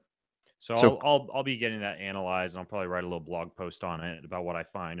 Yep. So So I'll be getting that analyzed, and I'll probably write a little blog post on it about what I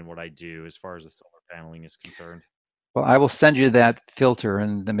find and what I do as far as the solar paneling is concerned. well, I will send you that filter,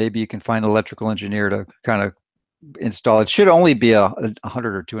 and then maybe you can find an electrical engineer to kind of install it. Should only be a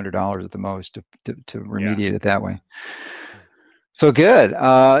hundred or $200 at the most to Yeah. remediate it that way. So good.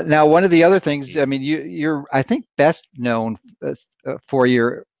 Now, one of the other things, I mean, you're, I think, best known for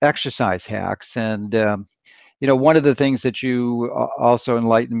your exercise hacks. And, one of the things that you also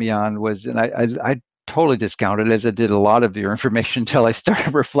enlightened me on was, and I totally discounted it, as I did a lot of your information until I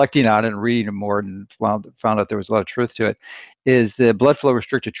started reflecting on it and reading it more, and found out there was a lot of truth to it, is the blood flow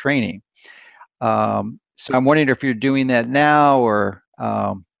restricted training. So I'm wondering if you're doing that now, or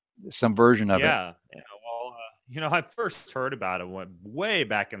some version of it. Yeah. Yeah. Well, I first heard about it way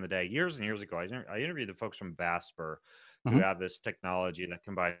back in the day, years and years ago. I interviewed the folks from Vasper who Mhm. have this technology that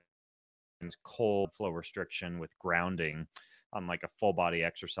combines cold flow restriction with grounding on like a full body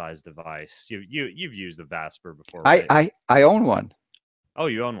exercise device. You've used the Vasper before, I, right? I I own one. Oh,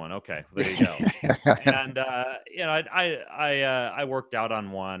 you own one. Okay, well, there you go. And I worked out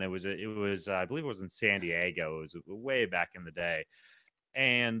on one. It was I believe it was in San Diego. It was way back in the day,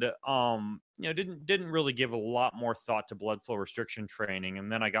 and didn't really give a lot more thought to blood flow restriction training.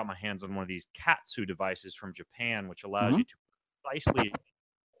 And then I got my hands on one of these Katsu devices from Japan, which allows Mhm. you to precisely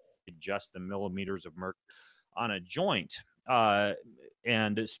adjust the millimeters of mercury on a joint, uh,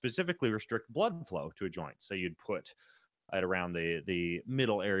 and specifically restrict blood flow to a joint. So you'd put at around the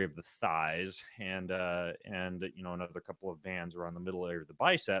middle area of the thighs, and another couple of bands around the middle area of the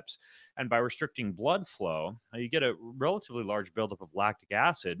biceps. And by restricting blood flow, you get a relatively large buildup of lactic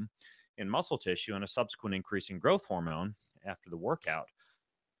acid in muscle tissue and a subsequent increase in growth hormone after the workout,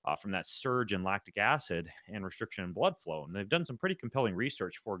 from that surge in lactic acid and restriction in blood flow. And they've done some pretty compelling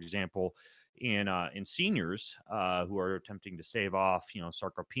research, for example, in seniors who are attempting to stave off,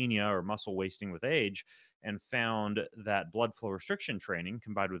 sarcopenia or muscle wasting with age, and found that blood flow restriction training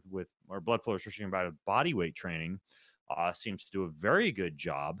combined with or blood flow restriction combined with body weight training seems to do a very good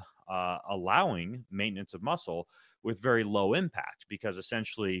job allowing maintenance of muscle with very low impact, because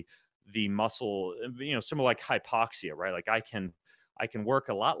essentially the muscle, similar like hypoxia, right? Like I can work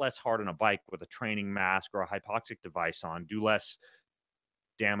a lot less hard on a bike with a training mask or a hypoxic device on, do less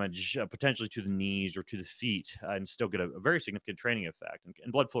damage potentially to the knees or to the feet, and still get a very significant training effect.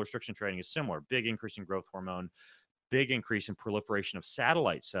 And blood flow restriction training is similar: big increase in growth hormone, big increase in proliferation of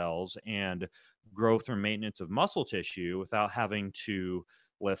satellite cells, and growth or maintenance of muscle tissue without having to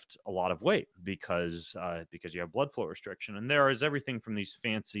lift a lot of weight, because you have blood flow restriction. And there is everything from these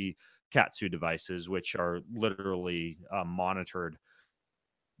fancy Katsu devices, which are literally monitored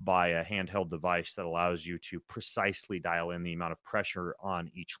by a handheld device that allows you to precisely dial in the amount of pressure on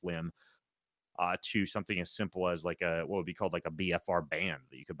each limb, to something as simple as like what would be called like a BFR band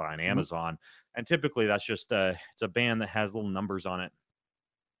that you could buy on Mhm. Amazon. And typically that's just it's a band that has little numbers on it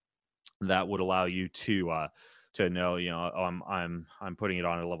that would allow you to know, oh, I'm putting it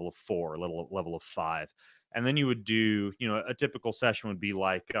on a level of 4, a little level of 5. And then you would do, a typical session would be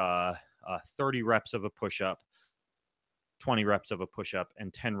like 30 reps of a push up, 20 reps of a push up,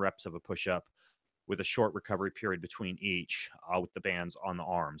 and 10 reps of a push up, with a short recovery period between each, with the bands on the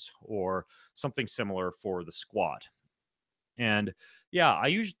arms, or something similar for the squat. And yeah, I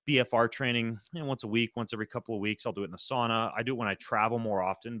use BFR training, once a week, once every couple of weeks. I'll do it in the sauna. I do it when I travel more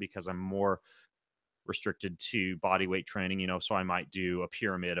often because I'm more restricted to body weight training, so I might do a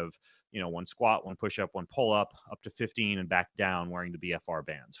pyramid of, one squat, one push up, one pull up to 15, and back down wearing the BFR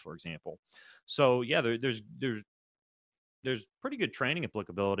bands, for example. So yeah, there's there's pretty good training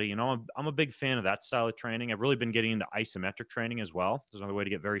applicability. You know, I'm a big fan of that style of training. I've really been getting into isometric training as well. There's another way to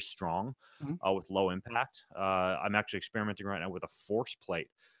get very strong Mhm. with low impact. I'm actually experimenting right now with a force plate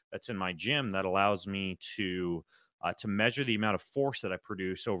that's in my gym that allows me to measure the amount of force that I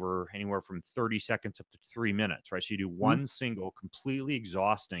produce over anywhere from 30 seconds up to 3 minutes, right? So you do Mhm. one single completely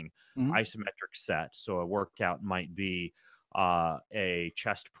exhausting Mhm. isometric set. So a workout might be a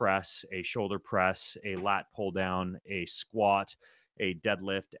chest press, a shoulder press, a lat pull down, a squat, a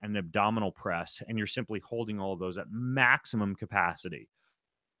deadlift, and an abdominal press. And you're simply holding all of those at maximum capacity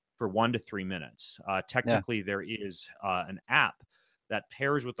for 1 to 3 minutes. Yeah. Technically, there is an app that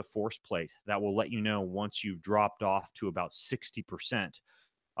pairs with the force plate that will let you know once you've dropped off to about 60%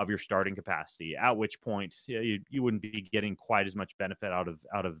 of your starting capacity, at which point you wouldn't be getting quite as much benefit out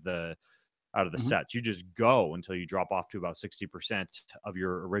of the Mhm. sets. You just go until you drop off to about 60% of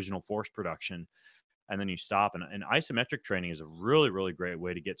your original force production, and then you stop. And isometric training is a really, really great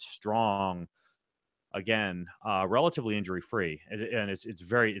way to get strong again, relatively injury free. And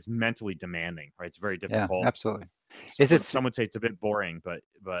it's mentally demanding, right? It's very Yeah, difficult. absolutely. Is Some it? some would say it's a bit boring, but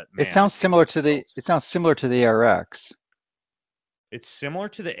It man, sounds it similar gives to the. results. It sounds similar to the ARX. It's similar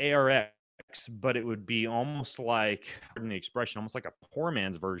to the ARX, but it would be almost like, pardon the expression, almost like a poor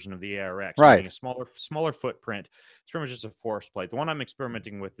man's version of the ARX, Right, meaning a smaller footprint. It's pretty much just a force plate. The one I'm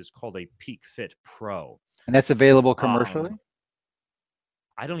experimenting with is called a Peak Fit Pro. and that's available Um, commercially.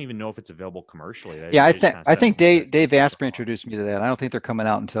 I don't even know if it's available commercially. Yeah, I They just think kind of I sent think me the Dave test Asprey online. introduced me to that. I don't think they're coming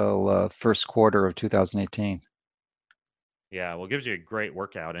out until first quarter of 2018. Yeah, well, it gives you a great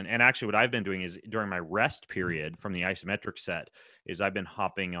workout. And actually, what I've been doing is during my rest period from the isometric set, is I've been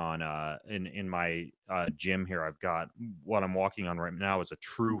hopping on in my gym here. I've got what I'm walking on right now is a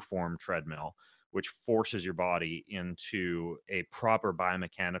true form treadmill, which forces your body into a proper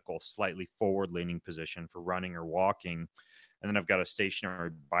biomechanical, slightly forward leaning position for running or walking. And then I've got a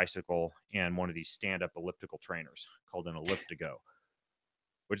stationary bicycle and one of these stand up elliptical trainers called an Elliptigo,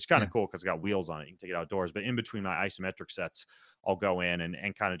 which is kind Yeah. of cool because it's got wheels on it. You can take it outdoors. But in between my isometric sets, I'll go in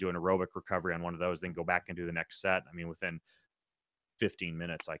and kind of do an aerobic recovery on one of those, then go back and do the next set. I mean, within 15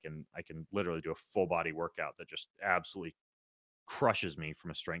 minutes, I can literally do a full body workout that just absolutely crushes me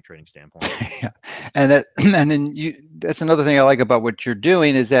from a strength training standpoint. Yeah. And that and then that's another thing I like about what you're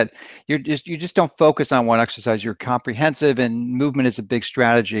doing is that you just don't focus on one exercise. You're comprehensive, and movement is a big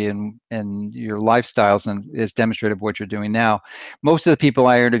strategy and your lifestyles and is demonstrative of what you're doing now. Most of the people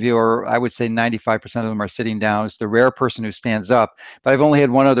I interview are, I would say 95% of them are sitting down. It's the rare person who stands up. But I've only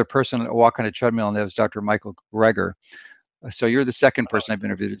had one other person walk on a treadmill, and that was Dr. Michael Greger. So you're the second Oh, person I've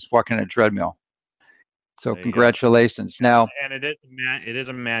interviewed who's walking on a treadmill. So there you go. congratulations. Now, And it is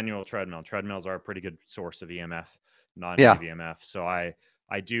a manual treadmill. Treadmills are a pretty good source of EMF, yeah. non-negative EMF. So I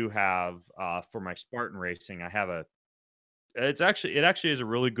do have for my Spartan racing, I have a it actually is a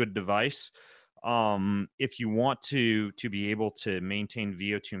really good device. If you want to be able to maintain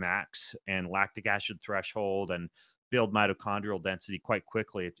VO2 max and lactic acid threshold and build mitochondrial density quite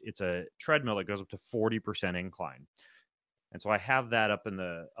quickly, it's a treadmill that goes up to 40% incline. And so I have that up in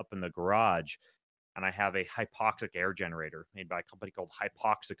the garage, and I have a hypoxic air generator made by a company called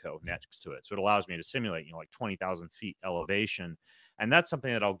Hypoxico next to it. So it allows me to simulate, like 20,000 feet elevation. And that's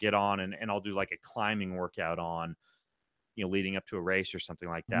something that I'll get on and I'll do like a climbing workout on, leading up to a race or something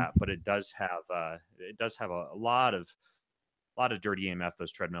like that. But it does have a lot of dirty EMF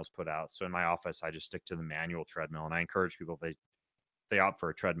those treadmills put out. So in my office, I just stick to the manual treadmill, and I encourage people, if they opt for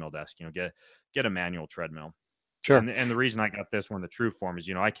a treadmill desk, get a manual treadmill. Sure. And the reason I got this one, the true form, is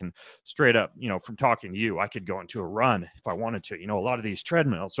I can straight up, from talking to you, I could go into a run if I wanted to. A lot of these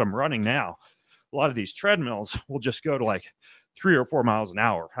treadmills, so I'm running now. A lot of these treadmills will just go to like 3 or 4 miles an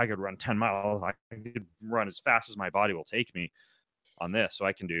hour. I could run 10 miles. I could run as fast as my body will take me on this. So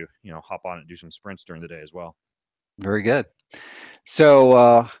I can do, hop on and do some sprints during the day as well. Very good.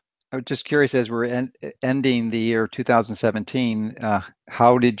 So I'm just curious, as we're ending the year 2017,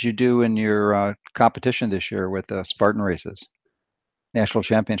 how did you do in your competition this year with the Spartan races, national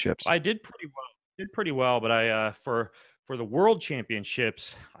championships? I did pretty well. Did pretty well, but I for the world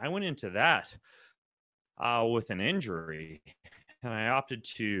championships, I went into that with an injury, and I opted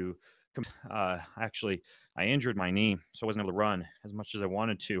to. Actually, I injured my knee, so I wasn't able to run as much as I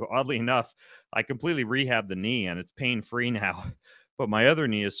wanted to. Oddly enough, I completely rehabbed the knee, and it's pain free now. But my other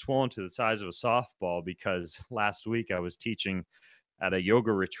knee is swollen to the size of a softball because last week I was teaching at a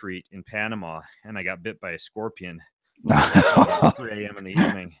yoga retreat in Panama, and I got bit by a scorpion at about 3 a.m. in the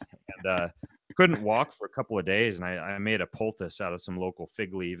evening, and couldn't walk for a couple of days. And I made a poultice out of some local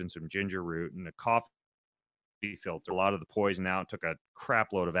fig leaf and some ginger root and a cough filter a lot of the poison out, took a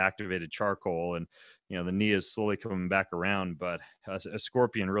crap load of activated charcoal, and the knee is slowly coming back around. But a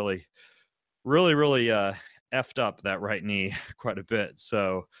scorpion really effed up that right knee quite a bit.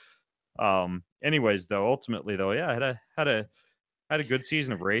 So anyways, though, ultimately though, yeah, I had a good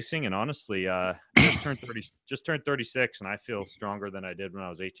season of racing, and honestly, just turned 36, and I feel stronger than I did when I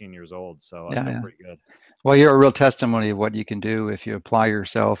was 18 years old. So I feel pretty good. Well, you're a real testimony of what you can do if you apply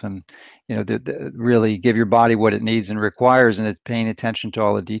yourself and, really give your body what it needs and requires, and it's paying attention to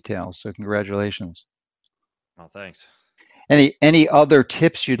all the details. So congratulations. Oh, thanks. Any other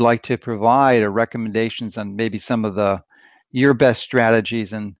tips you'd like to provide or recommendations on maybe some of your best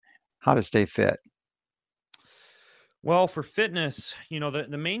strategies and how to stay fit? Well, for fitness,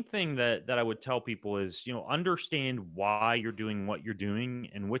 the main thing that I would tell people is, understand why you're doing what you're doing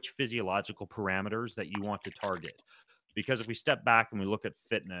and which physiological parameters that you want to target. Because if we step back and we look at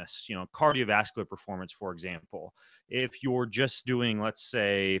fitness, cardiovascular performance, for example, if you're just doing, let's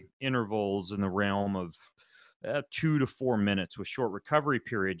say, intervals in the realm of 2 to 4 minutes with short recovery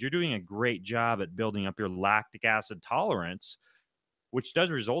periods, you're doing a great job at building up your lactic acid tolerance, which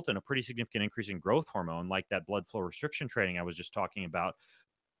does result in a pretty significant increase in growth hormone, like that blood flow restriction training I was just talking about.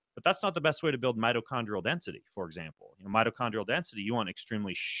 But that's not the best way to build mitochondrial density, for example. Mitochondrial density, you want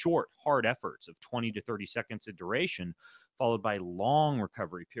extremely short, hard efforts of 20 to 30 seconds in duration, followed by long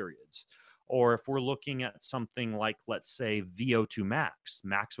recovery periods. Or if we're looking at something like, let's say, VO2 max,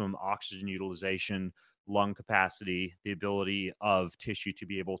 maximum oxygen utilization, lung capacity, the ability of tissue to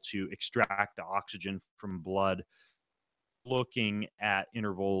be able to extract the oxygen from blood, looking at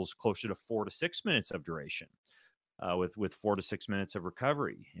intervals closer to 4 to 6 minutes of duration, with 4 to 6 minutes of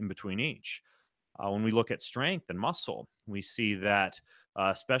recovery in between each. When we look at strength and muscle, we see that,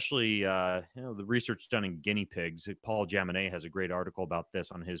 especially the research done in guinea pigs. Paul Jaminet has a great article about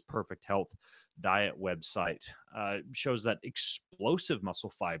this on his Perfect Health Diet website. Shows that explosive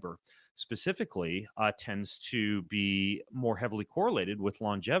muscle fiber specifically tends to be more heavily correlated with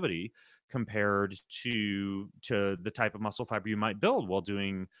longevity compared to the type of muscle fiber you might build while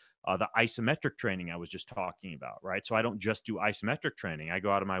doing the isometric training I was just talking about, right? So I don't just do isometric training. I go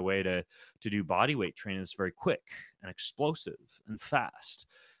out of my way to do body weight training that's very quick and explosive and fast.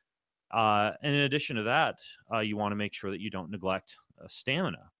 And in addition to that, you want to make sure that you don't neglect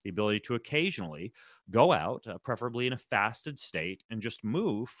stamina, the ability to occasionally go out, preferably in a fasted state, and just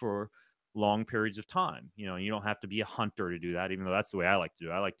move for long periods of time. You don't have to be a hunter to do that, even though that's the way I like to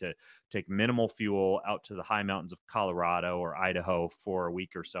do it. I like to take minimal fuel out to the high mountains of Colorado or Idaho for a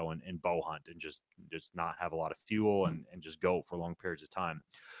week or so and bow hunt and just not have a lot of fuel and just go for long periods of time.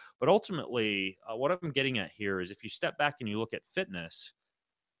 But ultimately, what I'm getting at here is if you step back and you look at fitness,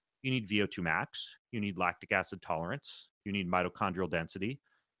 you need VO2 max, you need lactic acid tolerance, you need mitochondrial density,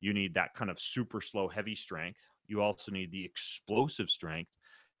 you need that kind of super slow, heavy strength. You also need the explosive strength,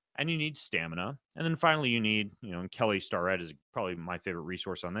 and you need stamina. And then finally, you need, and Kelly Starrett is probably my favorite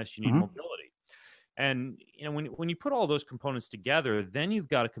resource on this, you need mobility. And, when you put all those components together, then you've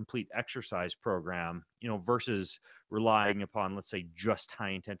got a complete exercise program, versus relying upon, let's say, just high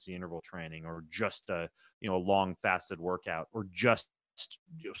intensity interval training or just a long fasted workout or just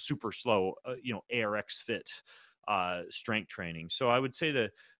super slow, ARX fit strength training. So I would say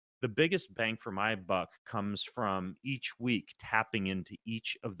that the biggest bang for my buck comes from each week tapping into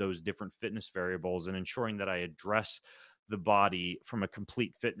each of those different fitness variables and ensuring that I address the body from a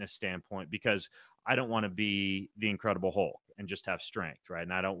complete fitness standpoint, because I don't want to be the Incredible Hulk and just have strength, right?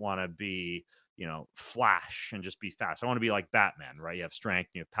 And I don't want to be, Flash and just be fast. I want to be like Batman, right? You have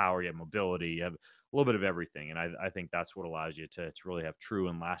strength, you have power, you have mobility, you have a little bit of everything. And I think that's what allows you to really have true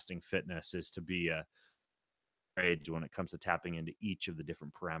and lasting fitness, is to be a age when it comes to tapping into each of the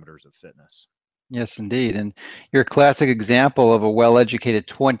different parameters of fitness. Yes, indeed. And you're a classic example of a well-educated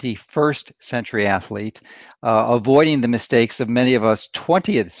 21st century athlete, avoiding the mistakes of many of us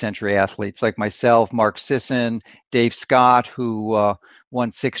 20th century athletes like myself, Mark Sisson, Dave Scott, who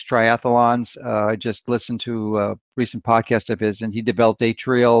won 6 triathlons. I just listened to a recent podcast of his, and he developed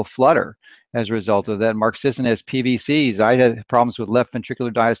atrial flutter as a result of that. Mark Sisson has PVCs. I had problems with left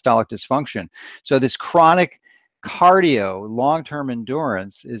ventricular diastolic dysfunction. So this chronic cardio, long-term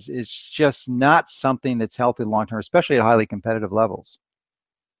endurance is just not something that's healthy long-term, especially at highly competitive levels.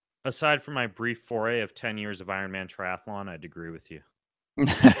 Aside from my brief foray of 10 years of Ironman triathlon, I'd agree with you.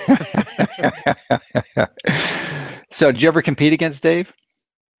 So did you ever compete against Dave?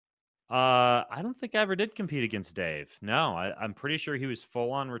 I don't think I ever did compete against Dave. No, I'm pretty sure he was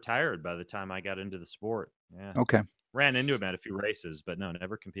full on retired by the time I got into the sport. Yeah. Okay. Ran into him at a few races, but no,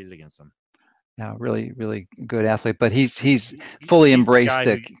 never competed against him. Yeah, really, really good athlete, but he's fully embraced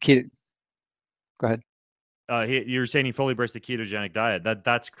the keto. Go ahead. You were saying he fully embraced the ketogenic diet.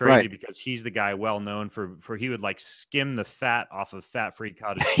 That's crazy Right. because he's the guy well known for he would like skim the fat off of fat-free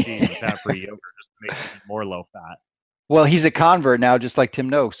cottage cheese and fat-free yogurt just to make it even more low fat. Well, he's a convert now, just like Tim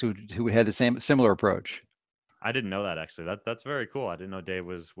Noakes, who had the similar approach. I didn't know that actually. That's very cool. I didn't know Dave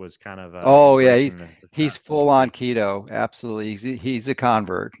was kind of Oh yeah, embracing the he's fat, so to full on speak. keto. Absolutely, he's a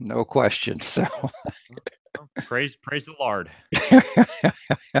convert, no question. So, Well, praise the Lord.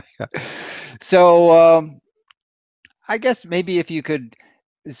 so I guess maybe if you could,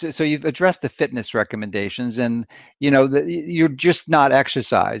 so you've addressed the fitness recommendations, and you're just not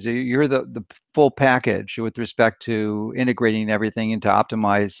exercise. You're the full package with respect to integrating everything into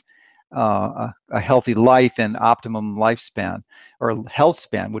optimize a healthy life and optimum lifespan or health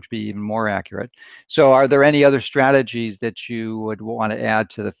span, which would be even more accurate. So, are there any other strategies that you would want to add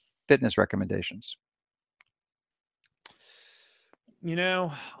to the fitness recommendations? You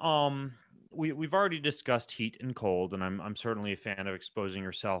know, we've already discussed heat and cold, and I'm certainly a fan of exposing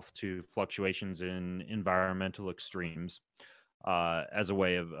yourself to fluctuations in environmental extremes as a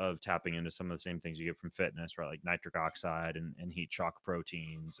way of tapping into some of the same things you get from fitness, right? Like nitric oxide and heat shock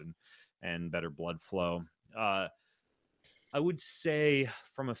proteins and better blood flow. Uh, I would say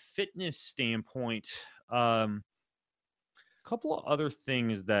from a fitness standpoint, couple of other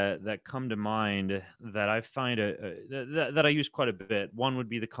things that come to mind that I find that I use quite a bit. One would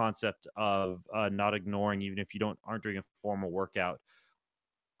be the concept of not ignoring, even if you aren't doing a formal workout,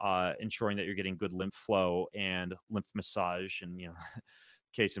 ensuring that you're getting good lymph flow and lymph massage. And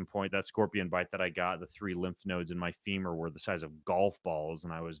case in point, that scorpion bite that I got, the 3 lymph nodes in my femur were the size of golf balls,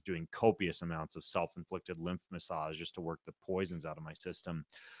 and I was doing copious amounts of self-inflicted lymph massage just to work the poisons out of my system.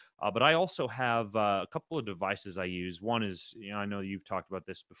 But I also have a couple of devices I use. One is, I know you've talked about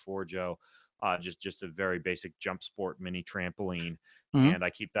this before, Joe. Just a very basic jump sport mini trampoline, Hmm. and I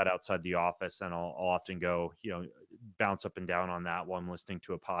keep that outside the office, and I'll often go, bounce up and down on that while I'm listening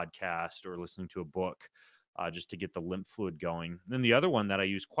to a podcast or listening to a book, just to get the lymph fluid going. Then the other one that I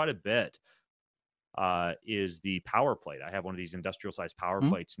use quite a bit is the power plate. I have one of these industrial sized power Hmm.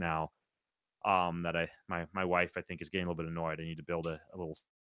 plates now. That my wife I think is getting a little bit annoyed. I need to build a little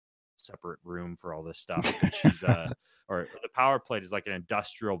separate room for all this stuff. But she's or the power plate is like an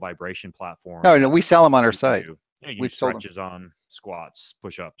industrial vibration platform No, no, that we sell them on our you can site. do. You can do We've sold them. stretches on, squats,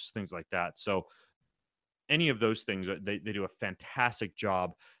 push-ups, things like that. So any of those things, they do a fantastic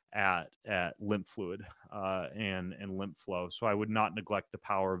job at lymph fluid and lymph flow. So I would not neglect the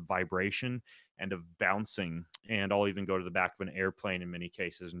power of vibration and of bouncing. And I'll even go to the back of an airplane in many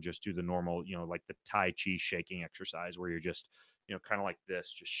cases and just do the normal, like the Tai Chi shaking exercise where you're just, kind of like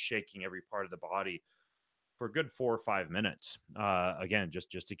this, just shaking every part of the body for a good 4 or 5 minutes. Again, just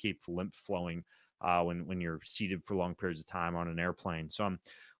to keep lymph flowing when you're seated for long periods of time on an airplane. So I'm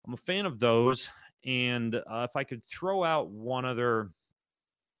a fan of those. And if I could throw out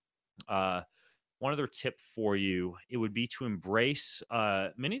uh, one other tip for you, it would be to embrace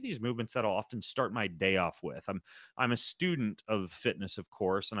many of these movements that I'll often start my day off with. I'm a student of fitness, of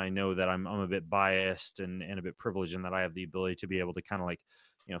course, and I know that I'm a bit biased and a bit privileged in that I have the ability to be able to kind of like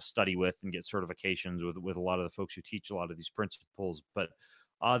study with and get certifications with a lot of the folks who teach a lot of these principles. But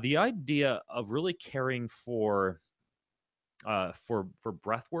the idea of really caring for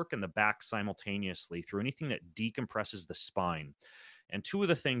breath work and the back simultaneously through anything that decompresses the spine. And two of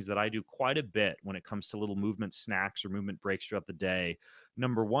the things that I do quite a bit when it comes to little movement snacks or movement breaks throughout the day.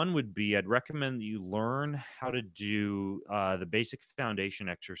 Number one would be I'd recommend that you learn how to do the basic foundation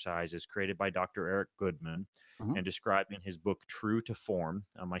exercises created by Dr. Eric Goodman Hmm. and described in his book, True to Form.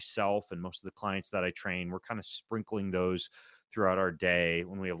 Myself and most of the clients that I train, we're kind of sprinkling those throughout our day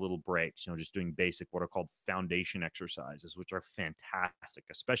when we have little breaks, just doing basic, what are called foundation exercises, which are fantastic,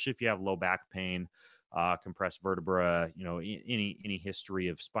 especially if you have low back pain, compressed vertebra, any history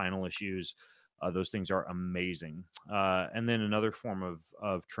of spinal issues. Those things are amazing. And then another form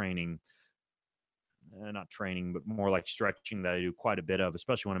of training, not training, but more like stretching that I do quite a bit of,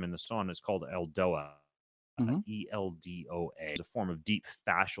 especially when I'm in the sauna, is called Eldoa. Hmm. ELDOA is a form of deep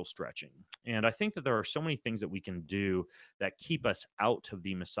fascial stretching. And I think that there are so many things that we can do that keep us out of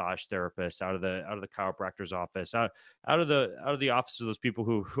the massage therapist, out of the chiropractor's office, out of the office of those people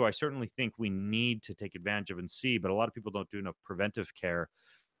who I certainly think we need to take advantage of and see, but a lot of people don't do enough preventive care.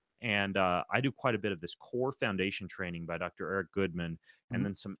 And I do quite a bit of this core foundation training by Dr. Eric Goodman, and Hmm.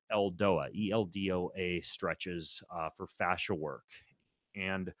 then some Eldoa, ELDOA stretches for fascia work.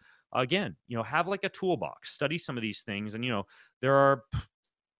 And again, have like a toolbox, study some of these things. And, there are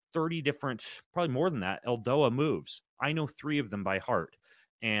 30 different, probably more than that, Eldoa moves. I know 3 of them by heart.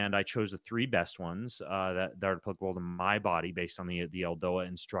 and I chose the 3 best ones that are applicable to my body based on the Eldoa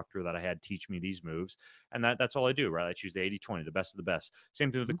instructor that I had teach me these moves. And that's all I do, right? I choose the 80-20, the best of the best.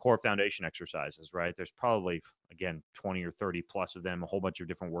 Same thing with the core foundation exercises, right? There's probably, again, 20 or 30 plus of them, a whole bunch of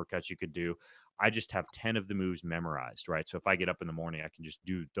different workouts you could do. I just have 10 of the moves memorized, right? So if I get up in the morning, I can just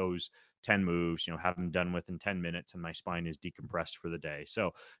do those 10 moves, have them done within 10 minutes, and my spine is decompressed for the day.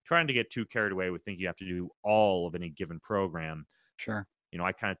 So trying to get too carried away with thinking you have to do all of any given program. Sure.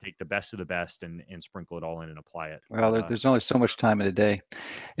 I kind of take the best of the best and sprinkle it all in and apply it. Well, there's only so much time in a day.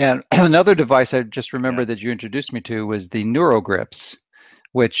 And another device I just remembered that you introduced me to was the NeuroGrips,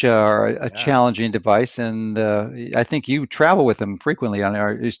 which are a challenging device. And I think you travel with them frequently.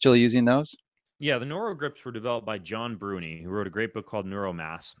 Are you still using those? Yeah, the NeuroGrips were developed by John Bruni, who wrote a great book called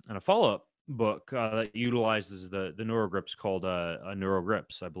Neuromass, and a follow-up book that utilizes the NeuroGrips called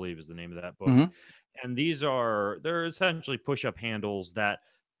NeuroGrips, I believe is the name of that book. Mm-hmm. And they're essentially push-up handles that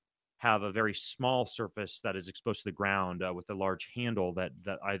have a very small surface that is exposed to the ground with a large handle that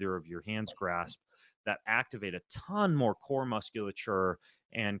either of your hands grasp, that activate a ton more core musculature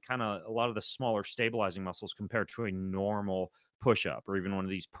and kind of a lot of the smaller stabilizing muscles compared to a normal push-up or even one of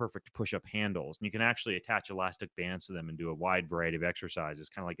these perfect push-up handles. And you can actually attach elastic bands to them and do a wide variety of exercises,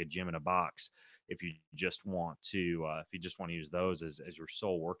 kind of like a gym in a box, if you just want to use those as your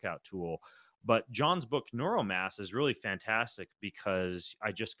sole workout tool. But John's book Neuromass is really fantastic because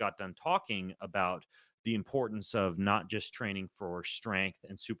I just got done talking about the importance of not just training for strength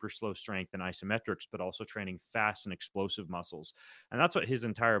and super slow strength and isometrics, but also training fast and explosive muscles. And that's what his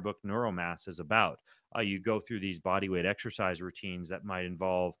entire book Neuromass is about. You go through these bodyweight exercise routines that might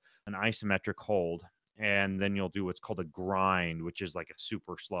involve an isometric hold, and then you'll do what's called a grind, which is like a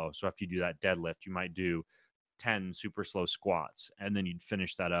super slow. So if you do that deadlift, you might do 10 super slow squats, and then you'd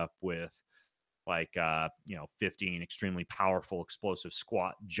finish that up with 15 extremely powerful explosive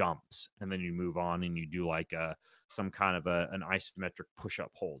squat jumps, and then you move on and you do like some kind of an isometric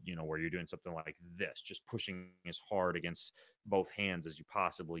push-up hold, where you're doing something like this, just pushing as hard against both hands as you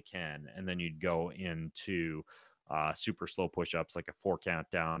possibly can, and then you'd go into super slow push-ups, like a 4 count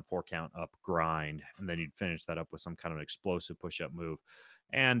down, 4 count up grind, and then you'd finish that up with some kind of explosive push-up move.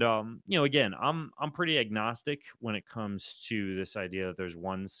 And again, I'm pretty agnostic when it comes to this idea that there's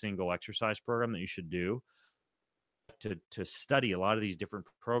one single exercise program that you should do. To study a lot of these different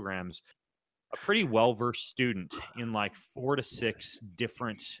programs, a pretty well-versed student in like 4 to 6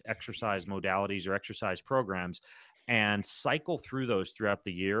 different exercise modalities or exercise programs and cycle through those throughout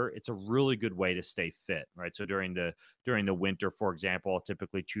the year, it's a really good way to stay fit, right? So during the winter, for example, I'll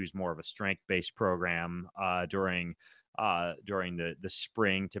typically choose more of a strength-based program. During the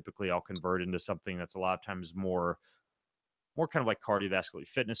spring, typically I'll convert into something that's a lot of times more kind of like cardiovascular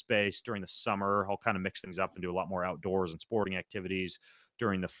fitness based. During the summer, I'll kind of mix things up and do a lot more outdoors and sporting activities.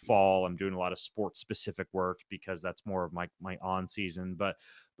 During the fall, I'm doing a lot of sports specific work because that's more of my on season. But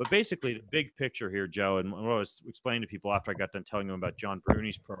basically the big picture here, Joe, and what I was explaining to people after I got done telling them about John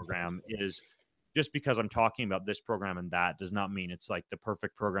Bruni's program is, just because I'm talking about this program and that does not mean it's like the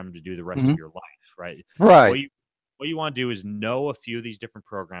perfect program to do the rest of your life, right? Right. What you want to do is know a few of these different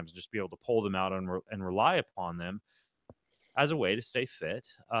programs, just be able to pull them out and rely upon them as a way to stay fit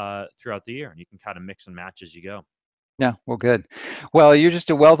throughout the year. And you can kind of mix and match as you go. Yeah, well, good. Well, you're just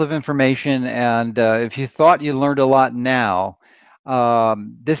a wealth of information. And if you thought you learned a lot now,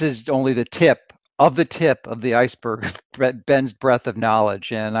 this is only the tip of the iceberg, Ben's breadth of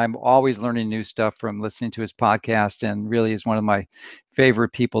knowledge. And I'm always learning new stuff from listening to his podcast, and really is one of my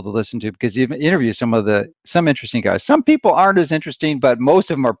favorite people to listen to because he interviews some interesting guys. Some people aren't as interesting, but most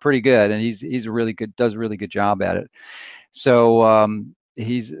of them are pretty good. And he's does a really good job at it. So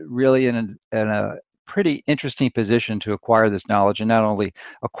he's really in a pretty interesting position to acquire this knowledge, and not only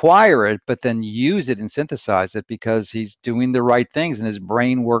acquire it, but then use it and synthesize it, because he's doing the right things and his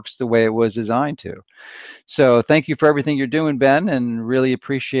brain works the way it was designed to. So thank you for everything you're doing, Ben, and really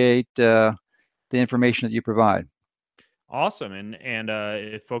appreciate the information that you provide. Awesome. And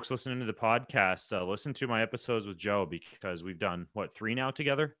if folks listening to the podcast, listen to my episodes with Joe, because we've done 3 now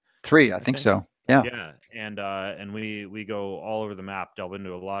together? 3, I think so. Yeah. Yeah. And we go all over the map, delve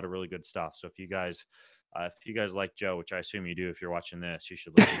into a lot of really good stuff. So if you guys like Joe, which I assume you do if you're watching this, you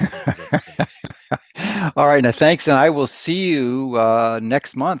should listen to some of these episodes. All right. Now, thanks. And I will see you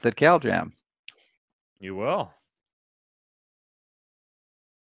next month at CalJam. You will.